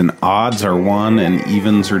of these, and odds are 1 and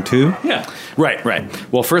evens are 2. Yeah. Right.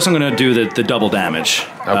 Well, first I'm going to do the double damage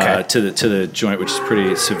Okay. to the joint, which is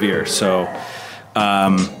pretty severe. So,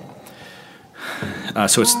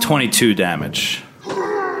 so it's 22 damage.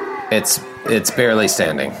 It's barely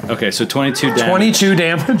standing. Okay, so 22 damage. 22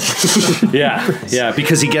 damage. Yeah,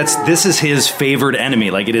 because this is his favored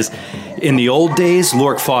enemy. Like it is, in the old days,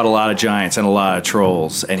 Lork fought a lot of giants and a lot of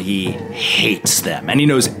trolls, and he hates them, and he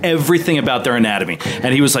knows everything about their anatomy.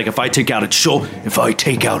 And he was like, if I take out its shoulder,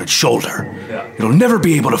 it'll never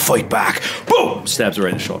be able to fight back. Boom! Stabs it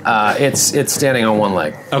right in the shoulder. It's standing on one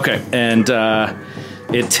leg. Okay, and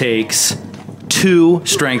it takes 2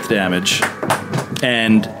 strength damage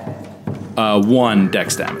and 1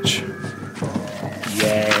 dex damage.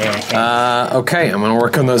 Okay, I'm going to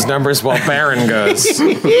work on those numbers while Baron goes.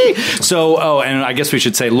 So, and I guess we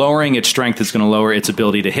should say lowering its strength is going to lower its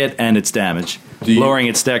ability to hit and its damage. Lowering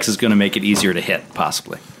its dex is going to make it easier to hit,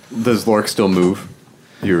 possibly. Does Lork still move?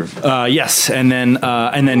 Yes, and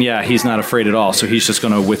then yeah, he's not afraid at all. So he's just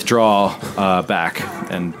going to withdraw back,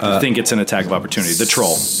 and the thing gets an attack of opportunity. The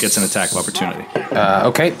troll gets an attack of opportunity.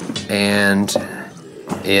 Okay, and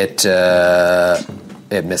it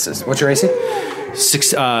misses. What's your AC?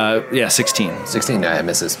 16. 16. It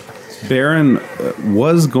misses. Baron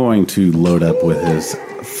was going to load up with his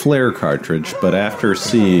flare cartridge, but after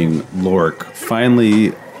seeing Lork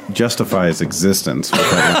finally justify his existence with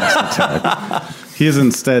that last attack, he is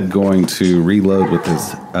instead going to reload with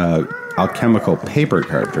his alchemical paper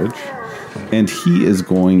cartridge, and he is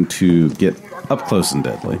going to get up close and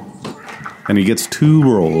deadly. And he gets 2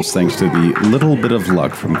 rolls thanks to the little bit of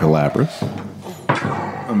luck from Galabras.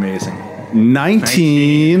 Amazing.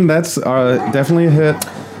 19. That's definitely a hit.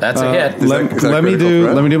 That's a hit. Let me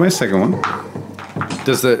do my second one.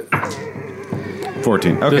 Does the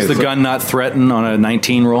 14. Okay, does the gun not threaten on a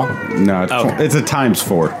 19 roll? No, it's a times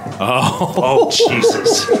 4. Oh,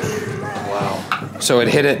 Jesus. Wow. So it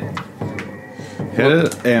hit it. Hit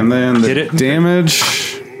it, and then the damage.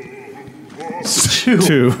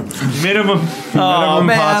 2. Minimum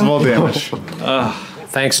Possible damage.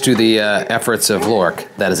 Thanks to the efforts of Lork,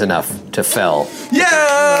 that is enough to fell.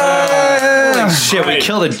 Yeah! Shit, we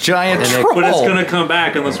killed a giant troll. But it's going to come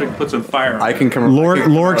back unless we put some fire on it. I can come.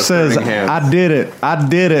 Lork says, "I did it. I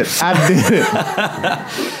did it. I did it."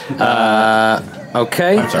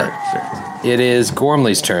 Okay. I'm sorry. It is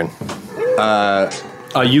Gormley's turn.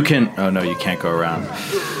 You can. Oh no, you can't go around.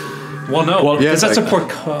 Well, no. Well, because that's a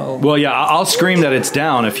portcullis. Well, yeah, I'll scream that it's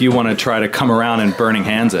down if you want to try to come around and burning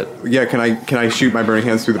hands it. Yeah, can I shoot my burning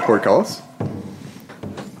hands through the portcullis?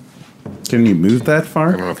 Can you move that I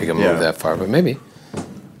far? don't know if you can move that far, but maybe.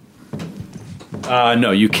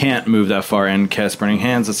 No, you can't move that far and cast burning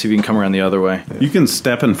hands. Let's see if you can come around the other way. You can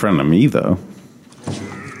step in front of me, though.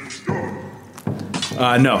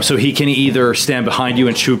 No, so he can either stand behind you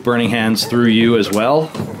and shoot burning hands through you as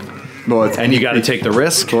well. Well, And you got to take the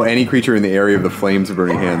risk. Well, any creature in the area of the flames of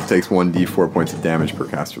burning hands takes 1d4 points of damage per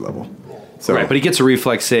caster level. So, Right, but he gets a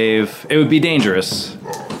reflex save. It would be dangerous.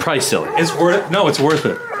 Probably silly. It's worth it. No, it's worth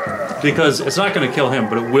it. Because it's not going to kill him,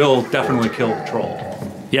 but it will definitely kill the troll.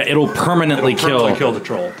 Yeah, it'll permanently kill the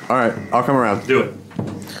troll. all right, I'll come around. Do it.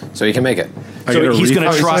 So you can make it. So he's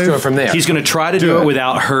going to try do it from there. He's going to try to do it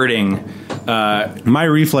without hurting. My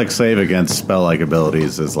reflex save against spell-like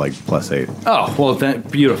abilities is like +8. Oh, well, then,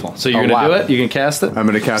 beautiful. So you're going to do it? You can cast it? I'm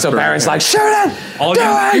going to cast. So burning Baron's like, hands. shoot it! All Do you,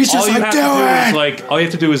 it! He's just all you like, have do to do it! is all you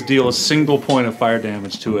have to do is deal a single point of fire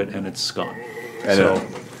damage to it, and it's gone. And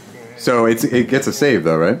so it gets a save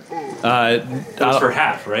though, right? That's for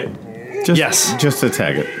half, right? Yes. Just to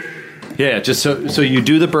tag it. Yeah, just so you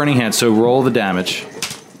do the burning hand. So roll the damage.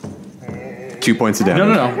 2 points of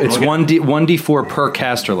damage. No. It's 1d4 per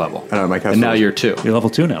caster level. I know, my caster and now level. you're 2. You're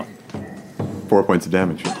level 2 now. 4 points of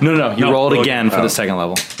damage. No. You No, roll it roll again again. for the second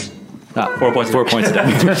level. 4 points. 4 points of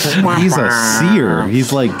damage. He's a seer.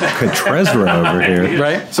 He's like Katrezra over here.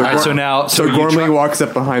 Right? So, All right, so now... so you Gormley try- walks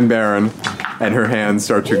up behind Baron, and her hands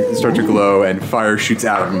start to glow, and fire shoots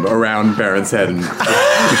out of him around Baron's head. And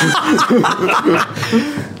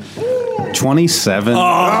 27.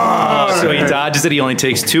 So he dodges it. He only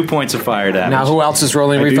takes 2 points of fire damage. Now, who else is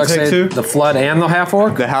rolling I do reflex take save? 2? The Flood and the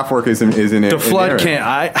Half-Orc? the half-orc is in it. the Flood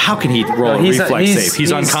can't... How can he roll a reflex save?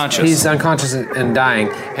 He's unconscious. He's unconscious and dying.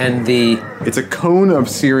 And It's a cone of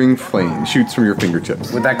searing flame shoots from your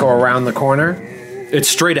fingertips. would that go around the corner? It's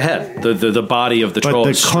straight ahead. The body of the troll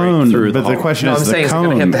But is the straight cone. through But the the hole. question No, is, I'm the saying, is it gonna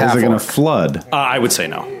cone hit the is it going to half-orc? flood? I would say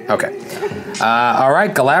no. Okay. All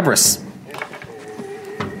right, Galabras.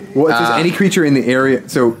 Well, it says any creature in the area.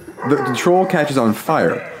 So the troll catches on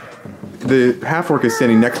fire. The half-orc is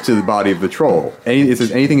standing next to the body of the troll. It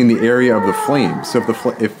says anything in the area of the flame. So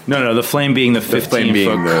if No, the flame being the 15-foot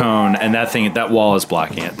being the- cone, and that wall is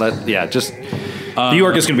blocking it. The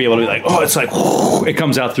orc is going to be able to be like, it's like, it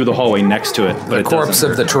comes out through the hallway next to it. But The it corpse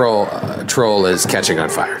doesn't of the troll is catching on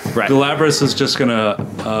fire. hurt. Right. Galabras is just going to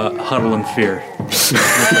huddle in fear.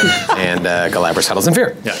 And Galabras huddles in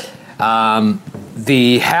fear. Yeah.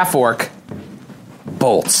 The half-orc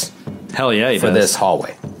bolts Hell yeah, he for does. this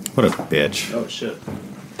hallway. What a bitch. Oh, shit.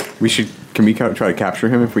 can we try to capture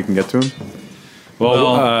him if we can get to him? Well,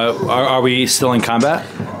 are we still in combat?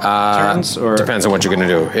 Turns? Or Depends on what you're going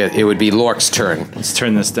to do. It would be Lork's turn. let's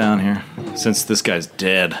turn this down here. Since this guy's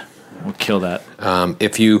dead, we'll kill that.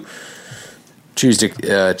 If you choose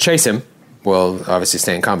to chase him, we'll obviously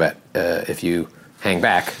stay in combat. If you hang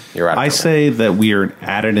back, you're out of I combat. say that we are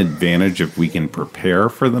at an advantage if we can prepare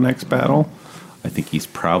for the next battle. I think he's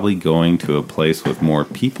probably going to a place with more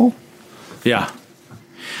people. Yeah.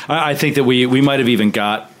 I think that we might have even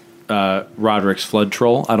got Roderick's flood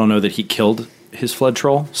troll. I don't know that he killed his flood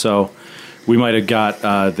troll, so we might have got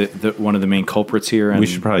the one of the main culprits here. And We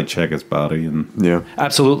should probably check his body. Yeah.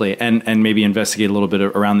 absolutely, and maybe investigate a little bit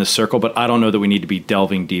around this circle. But I don't know that we need to be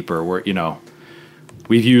delving deeper.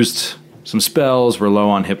 We've used some spells. We're low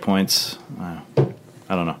on hit points. I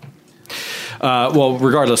don't know. Well,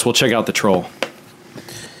 regardless, we'll check out the troll.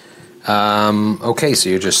 Okay, so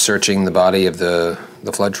you're just searching the body of the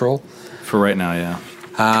flood troll? For right now, yeah.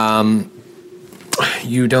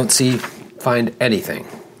 You don't find anything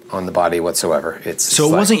on the body whatsoever.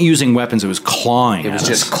 So it wasn't using weapons, it was clawing. It was at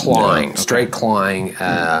just us. clawing, straight clawing,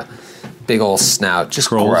 big old snout, just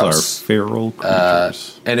Trolls gross. are feral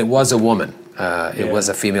creatures. And it was a woman. It was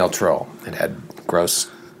a female troll. It had gross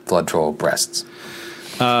flood troll breasts.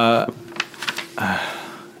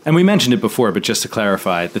 And we mentioned it before, but just to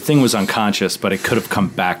clarify, the thing was unconscious, but it could have come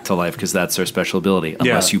back to life because that's their special ability,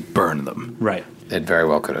 unless you burn them. Right. It very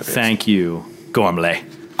well could have. Thank you, Gormley.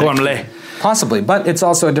 Gormley. Possibly, but it's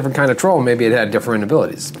also a different kind of troll. Maybe it had different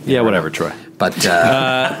abilities. Yeah, whatever, Troy. But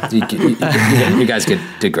you guys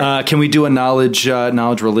did great. Can we do a knowledge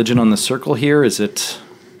religion on the circle here? Is it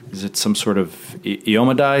some sort of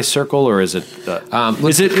Iomadai circle, or is it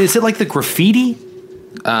is it like the graffiti?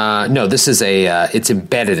 No, this is it's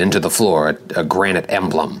embedded into the floor, a granite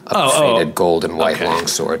emblem of a faded gold and white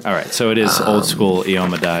longsword. All right, so it is old school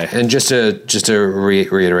Iomadai. And just to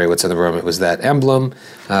reiterate what's in the room, it was that emblem,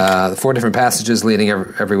 the 4 different passages leading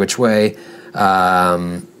every which way,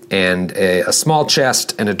 and a small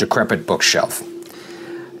chest and a decrepit bookshelf.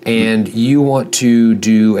 And you want to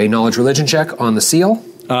do a knowledge religion check on the seal?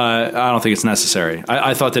 I don't think it's necessary.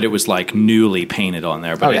 I thought that it was like newly painted on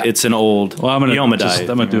there, but it's an old Well, I'm Iomadai.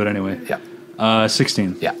 gonna do it anyway. Yeah.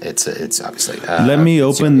 16. Yeah, it's obviously. Let me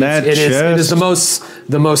open that It chest. is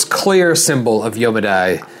the most clear symbol of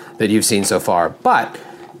Yomadai that you've seen so far. But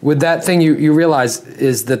with that thing, you realize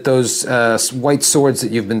is that those white swords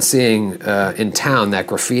that you've been seeing in town, that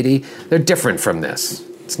graffiti, they're different from this.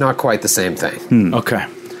 It's not quite the same thing. Okay.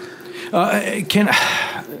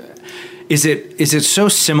 Is it so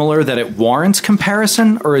similar that it warrants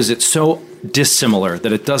comparison, or is it so dissimilar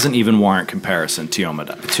that it doesn't even warrant comparison to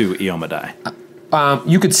Iomadai?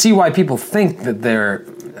 You could see why people think that they're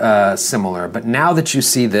similar, but now that you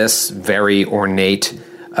see this very ornate,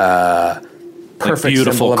 perfect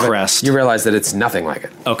beautiful symbol of crest, you realize that it's nothing like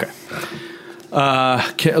it. Okay.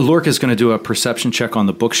 Lorca's going to do a perception check on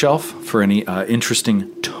the bookshelf for any interesting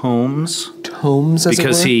tomes. Tomes, as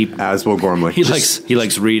Because it were? As will Gormley. he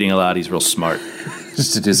likes reading a lot. He's real smart.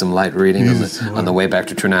 Just to do some light reading on the way back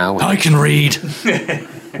to Trunau. I can read.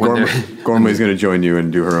 Gormley's going to join you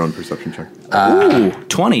and do her own perception check. Ooh,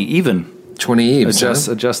 20 even. 20 eves.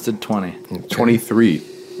 Adjusted 20. 23.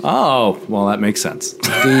 Oh, well, that makes sense.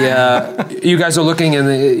 You guys are looking, and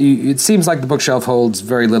it seems like the bookshelf holds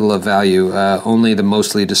very little of value. Only the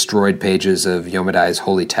mostly destroyed pages of Yomadai's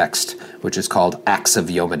holy text, which is called Acts of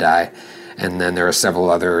Yomadai. And then there are several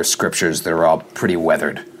other scriptures that are all pretty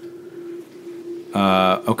weathered.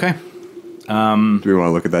 Okay. Do we want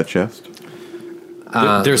to look at that chest?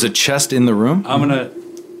 There's a chest in the room? I'm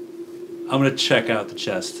gonna check out the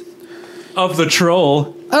chest of the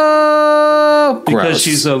troll Oh, because gross.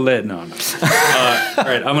 she's a lit. No. All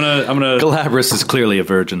right, I'm gonna Galabras is clearly a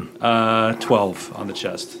virgin. 12 on the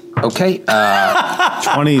chest. Okay.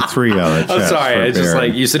 23 on the chest. I'm sorry. for It's just Baron.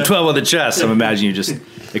 like you said 12 on the chest. I'm imagining you just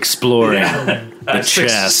exploring the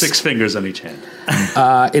chest. 6 fingers on each hand.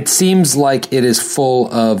 It seems like it is full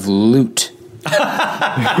of loot.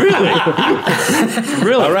 Really?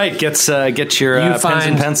 All right, get your pens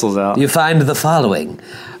and pencils out. You find the following.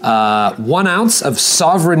 1 ounce of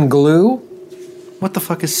sovereign glue. What the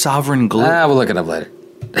fuck is sovereign glue? We'll look it up later.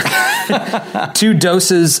 2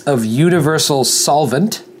 doses of universal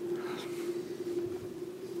solvent.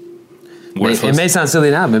 It may sound silly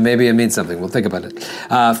now, but maybe it means something. We'll think about it.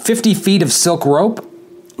 50 feet of silk rope.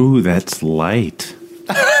 Ooh, that's light.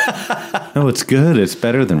 No, it's good. It's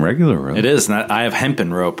better than regular rope. It is. I have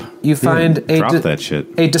hempen rope. You find drop that shit.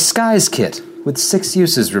 a disguise kit with 6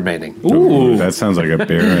 uses remaining. Ooh, that sounds like a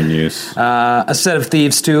Baron use. A set of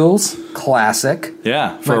thieves' tools. Classic.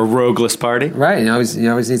 Yeah, for a rogueless party. Right, you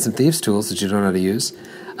always need some thieves' tools that you don't know how to use.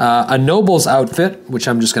 A noble's outfit, which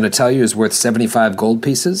I'm just going to tell you is worth 75 gold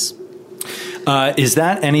pieces. Is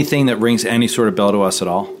that anything that rings any sort of bell to us at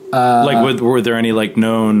all? Were there any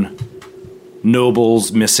known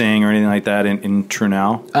nobles missing or anything like that in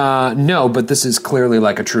Trunau? No, but this is clearly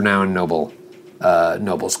like a Trunau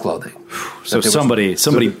noble's clothing. So somebody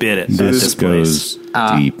bid it. This goes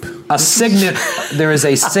deep. A signet. There is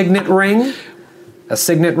a signet ring. A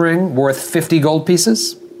signet ring worth 50 gold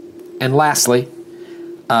pieces. And lastly,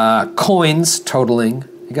 Coins totaling,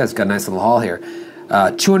 you guys got a nice little haul here,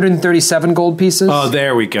 237 gold pieces. Oh,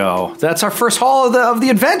 there we go. That's our first haul of the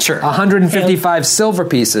adventure. 155 silver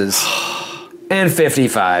pieces and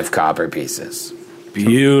 55 copper pieces.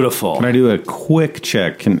 Beautiful. Can I do a quick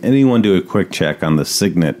check? Can anyone do a quick check on the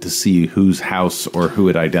signet to see whose house or who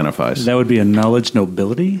it identifies? That would be a knowledge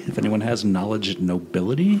nobility. If anyone has knowledge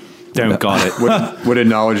nobility. Don't got it. Would a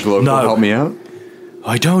knowledge local help me out?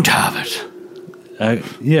 I don't have it.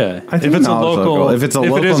 Yeah. I think if it's a knowledge local, if it's a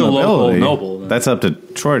if local it is a local nobility, noble, then that's up to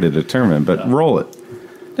Troy to determine. But roll it.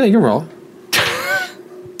 Yeah, you can roll.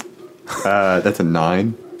 That's a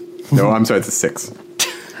 9. No, I'm sorry, it's a 6.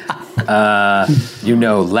 You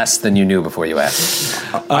know less than you knew before you asked.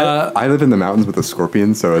 I live in the mountains with a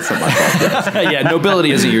scorpion, so it's not my fault. Yeah,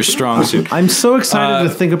 nobility isn't your strong suit. I'm so excited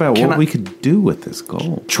to think about what we could do with this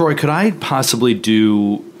gold. Troy, could I possibly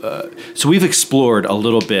do... so we've explored a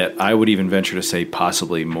little bit, I would even venture to say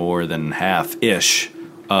possibly more than half-ish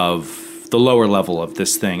of the lower level of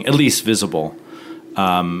this thing, at least visible.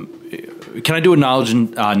 Can I do a knowledge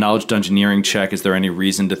dungeoneering check? Is there any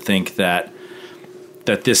reason to think that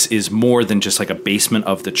this is more than just like a basement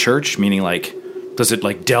of the church? Meaning, like, does it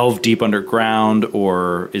like delve deep underground,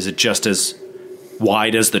 or is it just as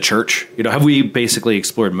wide as the church? You know, have we basically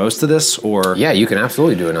explored most of this? Or Yeah, you can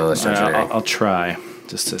absolutely do a knowledge dungeoneering. I'll try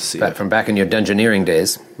just to see. From back in your dungeoneering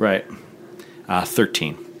days. Right.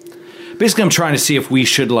 13. Basically, I'm trying to see if we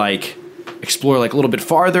should like explore like a little bit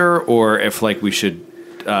farther, or if like we should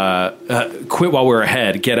quit while we're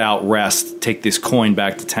ahead, get out, rest, take this coin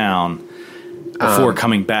back to town before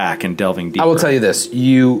coming back and delving deeper. I will tell you this: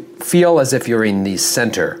 you feel as if you're in the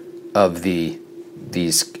center of these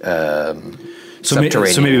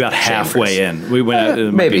subterranean so maybe about chambers. Halfway in. We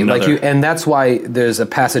went maybe like you, and that's why there's a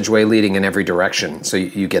passageway leading in every direction. So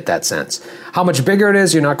you get that sense. How much bigger it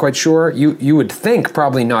is, you're not quite sure. You would think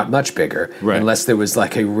probably not much bigger, right, unless there was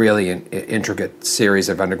like a really intricate series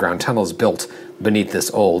of underground tunnels built beneath this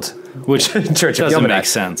old Church of doesn't Gilgamesh. make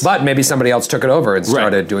sense. But maybe somebody else took it over and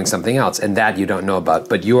started Right. doing something else, and that you don't know about.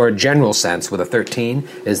 But your general sense with a 13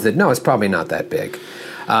 is that no, it's probably not that big.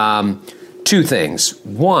 Two things.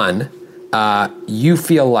 One, you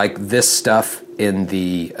feel like this stuff in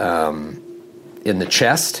the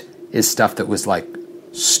chest is stuff that was like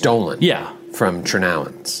stolen from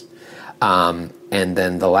Trinowans. And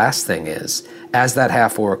then the last thing is, as that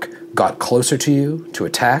half-orc got closer to you to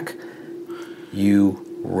attack, you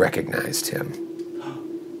recognized him.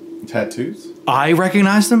 Tattoos? I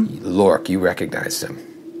recognized him? Lork, you recognized him.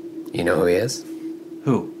 You know who he is?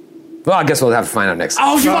 Who? Well, I guess we'll have to find out next time.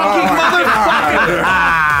 Oh, you fucking motherfucker!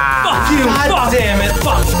 Fuck you! God damn it!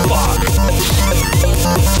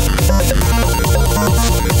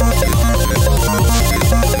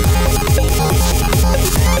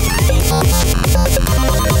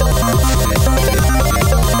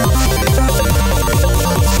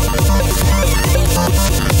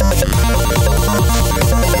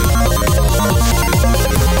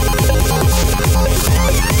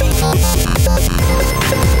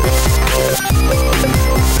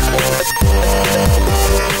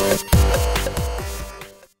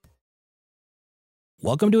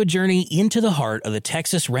 Welcome to a journey into the heart of the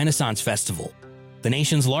Texas Renaissance Festival, the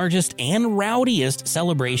nation's largest and rowdiest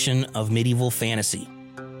celebration of medieval fantasy.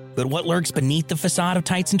 But what lurks beneath the facade of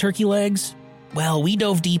tights and turkey legs? Well, we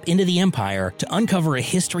dove deep into the empire to uncover a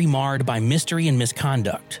history marred by mystery and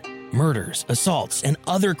misconduct, murders, assaults, and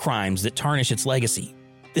other crimes that tarnish its legacy.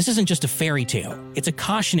 This isn't just a fairy tale, it's a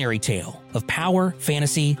cautionary tale of power,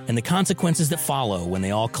 fantasy, and the consequences that follow when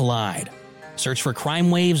they all collide. Search for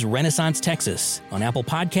Crime Waves Renaissance Texas on Apple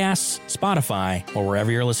Podcasts, Spotify, or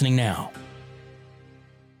wherever you're listening now.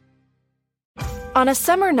 On a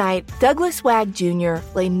summer night, Douglas Wag Jr.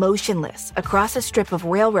 lay motionless across a strip of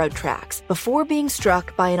railroad tracks before being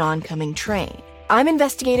struck by an oncoming train. I'm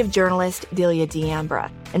investigative journalist Delia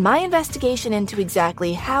D'Ambra, and my investigation into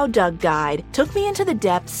exactly how Doug died took me into the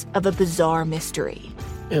depths of a bizarre mystery.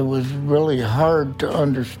 It was really hard to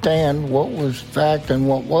understand what was fact and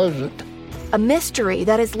what wasn't. A mystery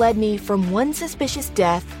that has led me from one suspicious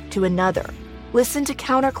death to another. Listen to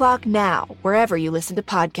Counterclock now, wherever you listen to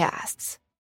podcasts.